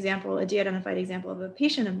this is an example, a de-identified example of a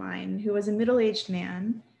patient of mine who was a middle-aged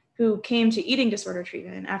man who came to eating disorder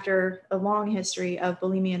treatment after a long history of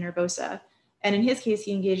bulimia nervosa. And in his case,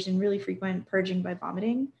 he engaged in really frequent purging by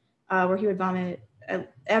vomiting, where he would vomit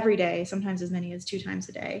every day, sometimes as many as 2 times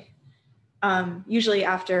a day, usually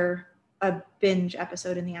after a binge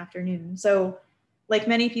episode in the afternoon. So like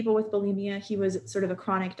many people with bulimia, he was sort of a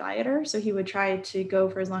chronic dieter. So he would try to go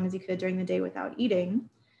for as long as he could during the day without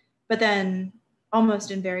eating. But then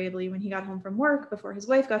almost invariably when he got home from work, before his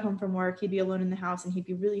wife got home from work, he'd be alone in the house and he'd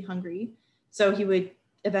be really hungry. So he would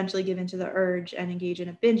eventually give into the urge and engage in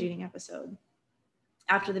a binge eating episode.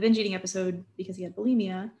 After the binge eating episode, because he had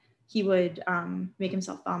bulimia, he would make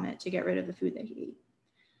himself vomit to get rid of the food that he ate.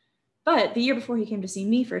 But the year before he came to see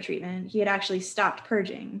me for treatment, he had actually stopped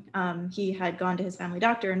purging. He had gone to his family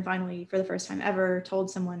doctor and finally, for the first time ever, told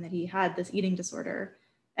someone that he had this eating disorder,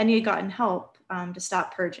 and he had gotten help to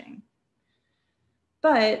stop purging.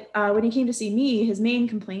 But when he came to see me, his main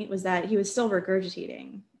complaint was that he was still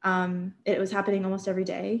regurgitating. It was happening almost every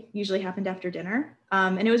day, usually happened after dinner.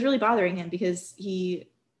 And it was really bothering him because he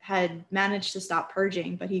had managed to stop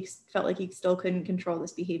purging, but he felt like he still couldn't control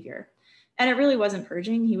this behavior. And it really wasn't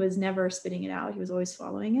purging. He was never spitting it out. He was always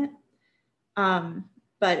swallowing it.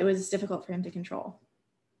 But it was difficult for him to control.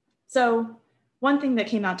 So one thing that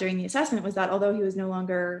came out during the assessment was that although he was no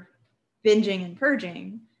longer binging and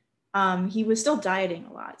purging, he was still dieting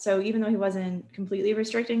a lot. So even though he wasn't completely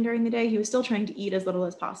restricting during the day, he was still trying to eat as little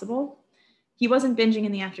as possible. He wasn't binging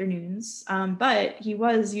in the afternoons, but he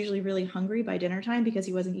was usually really hungry by dinner time because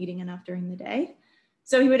he wasn't eating enough during the day.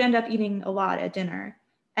 So he would end up eating a lot at dinner.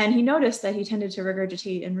 And he noticed that he tended to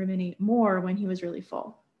regurgitate and ruminate more when he was really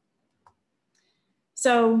full.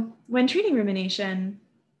 So when treating rumination,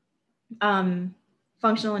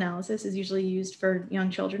 functional analysis is usually used for young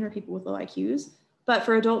children or people with low IQs. But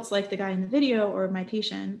for adults like the guy in the video or my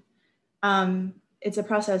patient, it's a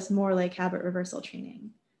process more like habit reversal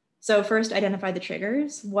training. So first, identify the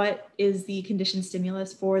triggers. What is the conditioned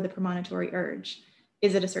stimulus for the premonitory urge?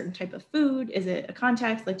 Is it a certain type of food? Is it a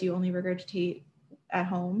context? Like, do you only regurgitate at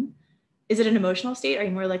home? Is it an emotional state? Are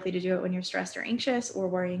you more likely to do it when you're stressed or anxious or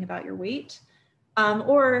worrying about your weight?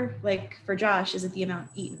 Or like for Josh, is it the amount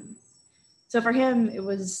eaten? So for him,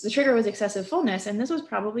 the trigger was excessive fullness. And this was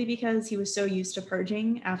probably because he was so used to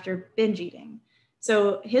purging after binge eating.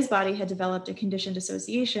 So his body had developed a conditioned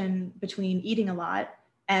association between eating a lot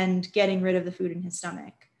and getting rid of the food in his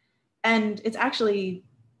stomach. And it's actually,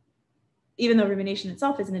 even though rumination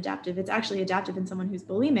itself isn't adaptive, it's actually adaptive in someone who's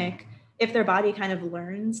bulimic if their body kind of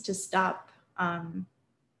learns to stop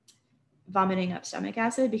vomiting up stomach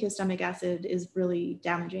acid, because stomach acid is really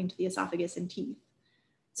damaging to the esophagus and teeth.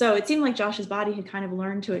 So it seemed like Josh's body had kind of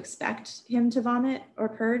learned to expect him to vomit or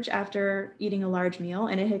purge after eating a large meal,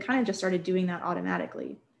 and it had kind of just started doing that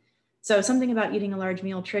automatically. So something about eating a large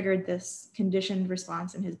meal triggered this conditioned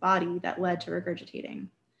response in his body that led to regurgitating.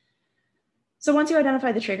 So once you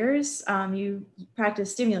identify the triggers, you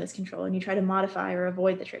practice stimulus control and you try to modify or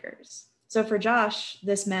avoid the triggers. So for Josh,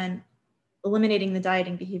 this meant eliminating the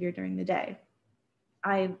dieting behavior during the day.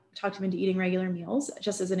 I talked him into eating regular meals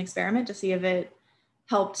just as an experiment to see if it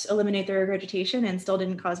helped eliminate the regurgitation and still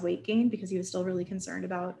didn't cause weight gain, because he was still really concerned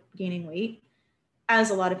about gaining weight, as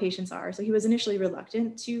a lot of patients are. So he was initially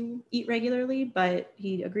reluctant to eat regularly, but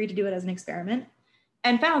he agreed to do it as an experiment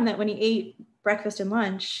and found that when he ate breakfast and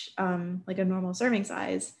lunch, like a normal serving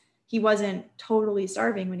size, he wasn't totally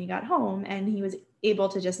starving when he got home, and he was able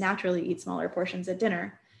to just naturally eat smaller portions at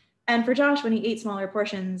dinner. And for Josh, when he ate smaller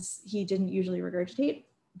portions, he didn't usually regurgitate,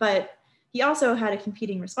 but he also had a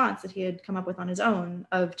competing response that he had come up with on his own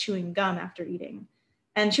of chewing gum after eating.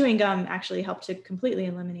 And chewing gum actually helped to completely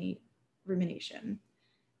eliminate rumination.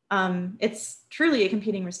 It's truly a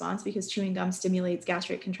competing response because chewing gum stimulates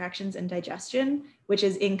gastric contractions and digestion, which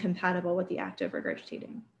is incompatible with the act of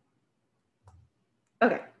regurgitating.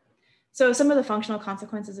 Okay, so some of the functional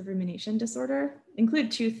consequences of rumination disorder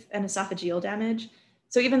include tooth and esophageal damage.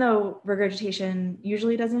 So even though regurgitation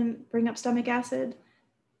usually doesn't bring up stomach acid,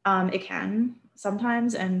 it can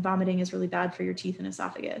sometimes, and vomiting is really bad for your teeth and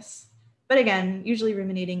esophagus. But again, usually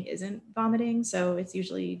ruminating isn't vomiting, so it's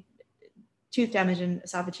usually tooth damage and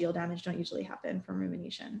esophageal damage don't usually happen from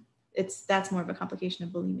rumination. That's more of a complication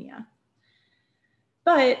of bulimia.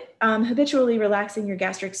 But habitually relaxing your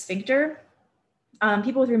gastric sphincter,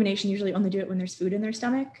 people with rumination usually only do it when there's food in their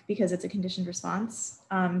stomach because it's a conditioned response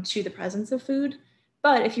to the presence of food.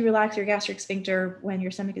 But if you relax your gastric sphincter when your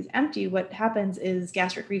stomach is empty, what happens is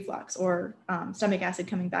gastric reflux, or stomach acid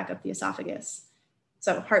coming back up the esophagus.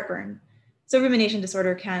 So heartburn. So rumination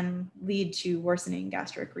disorder can lead to worsening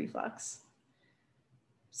gastric reflux.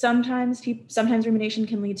 Sometimes rumination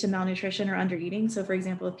can lead to malnutrition or undereating. So for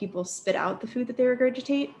example, if people spit out the food that they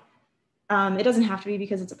regurgitate, it doesn't have to be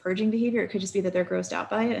because it's a purging behavior. It could just be that they're grossed out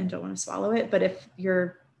by it and don't want to swallow it. But if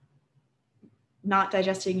you're not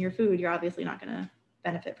digesting your food, you're obviously not going to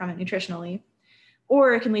benefit from it nutritionally.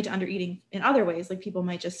 Or it can lead to undereating in other ways, like people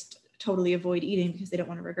might just totally avoid eating because they don't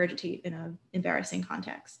want to regurgitate in an embarrassing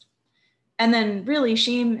context. And then really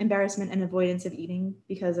shame, embarrassment, and avoidance of eating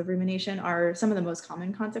because of rumination are some of the most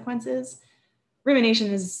common consequences. Rumination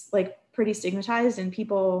is like pretty stigmatized, and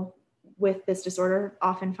people with this disorder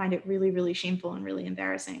often find it really, really shameful and really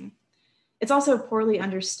embarrassing. It's also poorly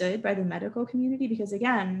understood by the medical community because,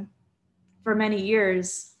 again, for many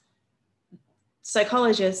years,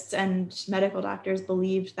 psychologists and medical doctors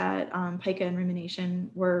believed that pica and rumination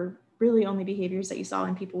were really only behaviors that you saw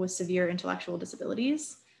in people with severe intellectual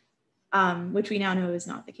disabilities, which we now know is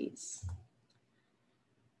not the case.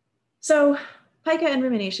 So pica and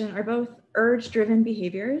rumination are both urge-driven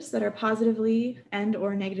behaviors that are positively and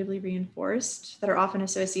or negatively reinforced, that are often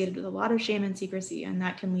associated with a lot of shame and secrecy, and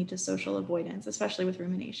that can lead to social avoidance, especially with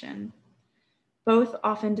rumination. Both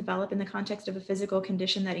often develop in the context of a physical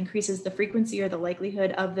condition that increases the frequency or the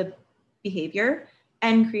likelihood of the behavior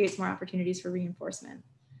and creates more opportunities for reinforcement.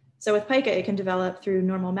 So with pica, it can develop through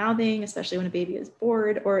normal mouthing, especially when a baby is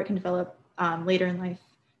bored, or it can develop later in life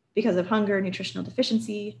because of hunger, nutritional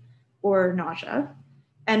deficiency, or nausea.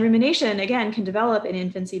 And rumination, again, can develop in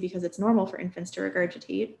infancy because it's normal for infants to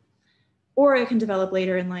regurgitate, or it can develop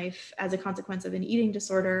later in life as a consequence of an eating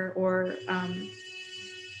disorder or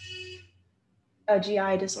a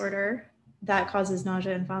GI disorder that causes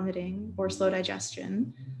nausea and vomiting or slow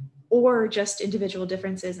digestion, or just individual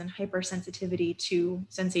differences in hypersensitivity to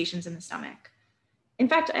sensations in the stomach. In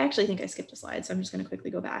fact, I actually think I skipped a slide, so I'm just going to quickly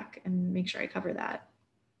go back and make sure I cover that.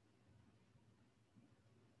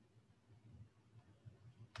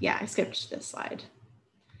 Yeah, I skipped this slide.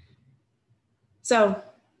 So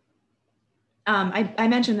I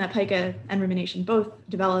mentioned that pica and rumination both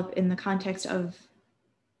develop in the context of,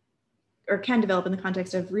 or can develop in the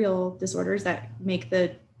context of real disorders that make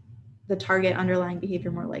the target underlying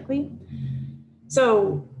behavior more likely.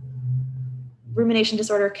 So rumination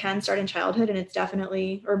disorder can start in childhood, and it's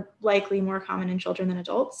definitely or likely more common in children than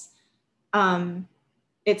adults.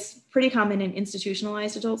 It's pretty common in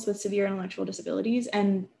institutionalized adults with severe intellectual disabilities.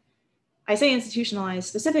 And I say institutionalized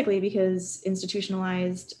specifically because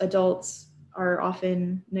institutionalized adults are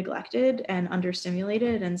often neglected and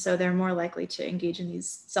understimulated, and so they're more likely to engage in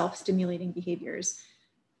these self-stimulating behaviors.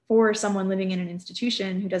 For someone living in an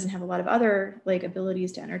institution who doesn't have a lot of other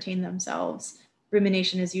abilities to entertain themselves,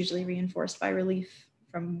 rumination is usually reinforced by relief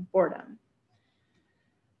from boredom.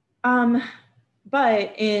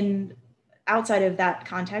 But outside of that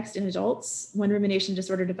context in adults, when rumination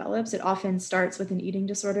disorder develops, it often starts with an eating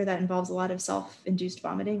disorder that involves a lot of self-induced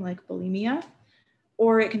vomiting, like bulimia,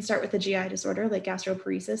 or it can start with a GI disorder like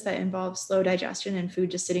gastroparesis that involves slow digestion and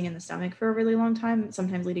food just sitting in the stomach for a really long time,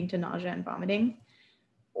 sometimes leading to nausea and vomiting.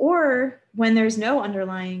 Or when there's no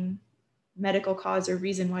underlying medical cause or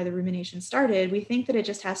reason why the rumination started, we think that it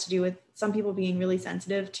just has to do with some people being really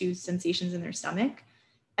sensitive to sensations in their stomach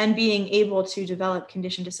and being able to develop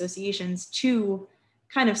conditioned associations to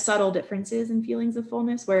kind of subtle differences in feelings of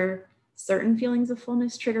fullness, where certain feelings of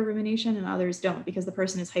fullness trigger rumination and others don't because the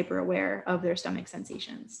person is hyper aware of their stomach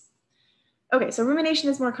sensations. Okay, so rumination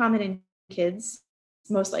is more common in kids,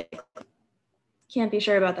 most likely. Can't be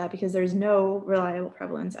sure about that because there's no reliable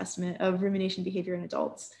prevalence estimate of rumination behavior in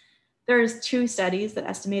adults. There's 2 studies that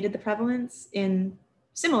estimated the prevalence in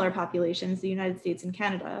similar populations, the United States and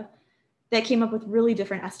Canada, that came up with really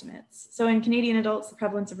different estimates. So in Canadian adults, the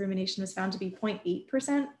prevalence of rumination was found to be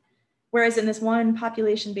 0.8%, whereas in this one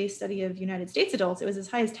population-based study of United States adults, it was as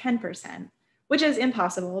high as 10%, which is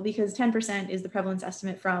impossible because 10% is the prevalence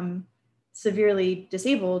estimate from severely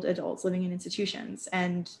disabled adults living in institutions,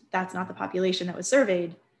 and that's not the population that was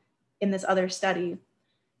surveyed in this other study.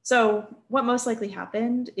 So what most likely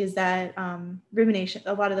happened is that rumination,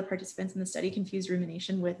 a lot of the participants in the study confused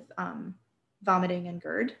rumination with vomiting and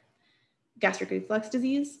GERD, gastric reflux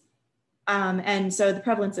disease. And so the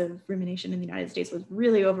prevalence of rumination in the United States was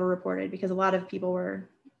really overreported because a lot of people were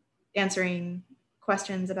answering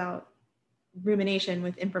questions about rumination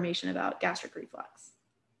with information about gastric reflux.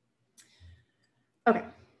 Okay.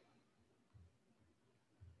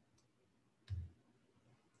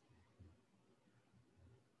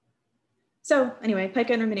 So anyway,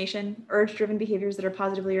 Pica and rumination, urge-driven behaviors that are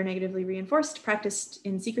positively or negatively reinforced, practiced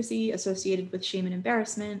in secrecy, associated with shame and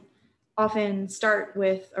embarrassment, often start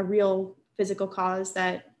with a real physical cause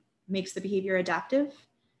that makes the behavior adaptive,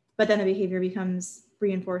 but then the behavior becomes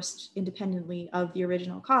reinforced independently of the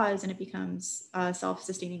original cause and it becomes a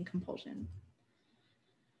self-sustaining compulsion.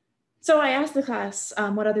 So I asked the class,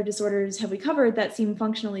 what other disorders have we covered that seem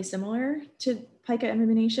functionally similar to pica and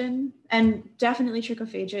rumination? And definitely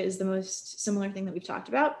trichophagia is the most similar thing that we've talked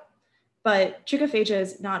about, but trichophagia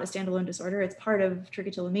is not a standalone disorder. It's part of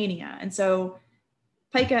trichotillomania. And so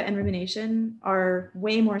pica and rumination are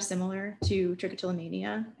way more similar to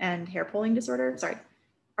trichotillomania and hair pulling disorder,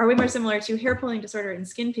 are way more similar to hair pulling disorder and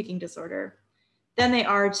skin picking disorder than they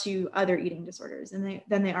are to other eating disorders, and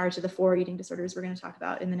than they are to the 4 eating disorders we're going to talk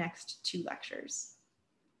about in the next 2 lectures,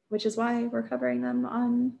 which is why we're covering them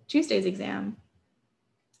on Tuesday's exam.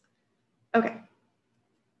 Okay.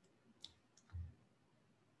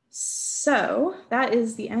 So that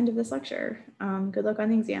is the end of this lecture. Good luck on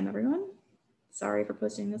the exam, everyone. Sorry for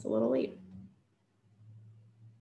posting this a little late.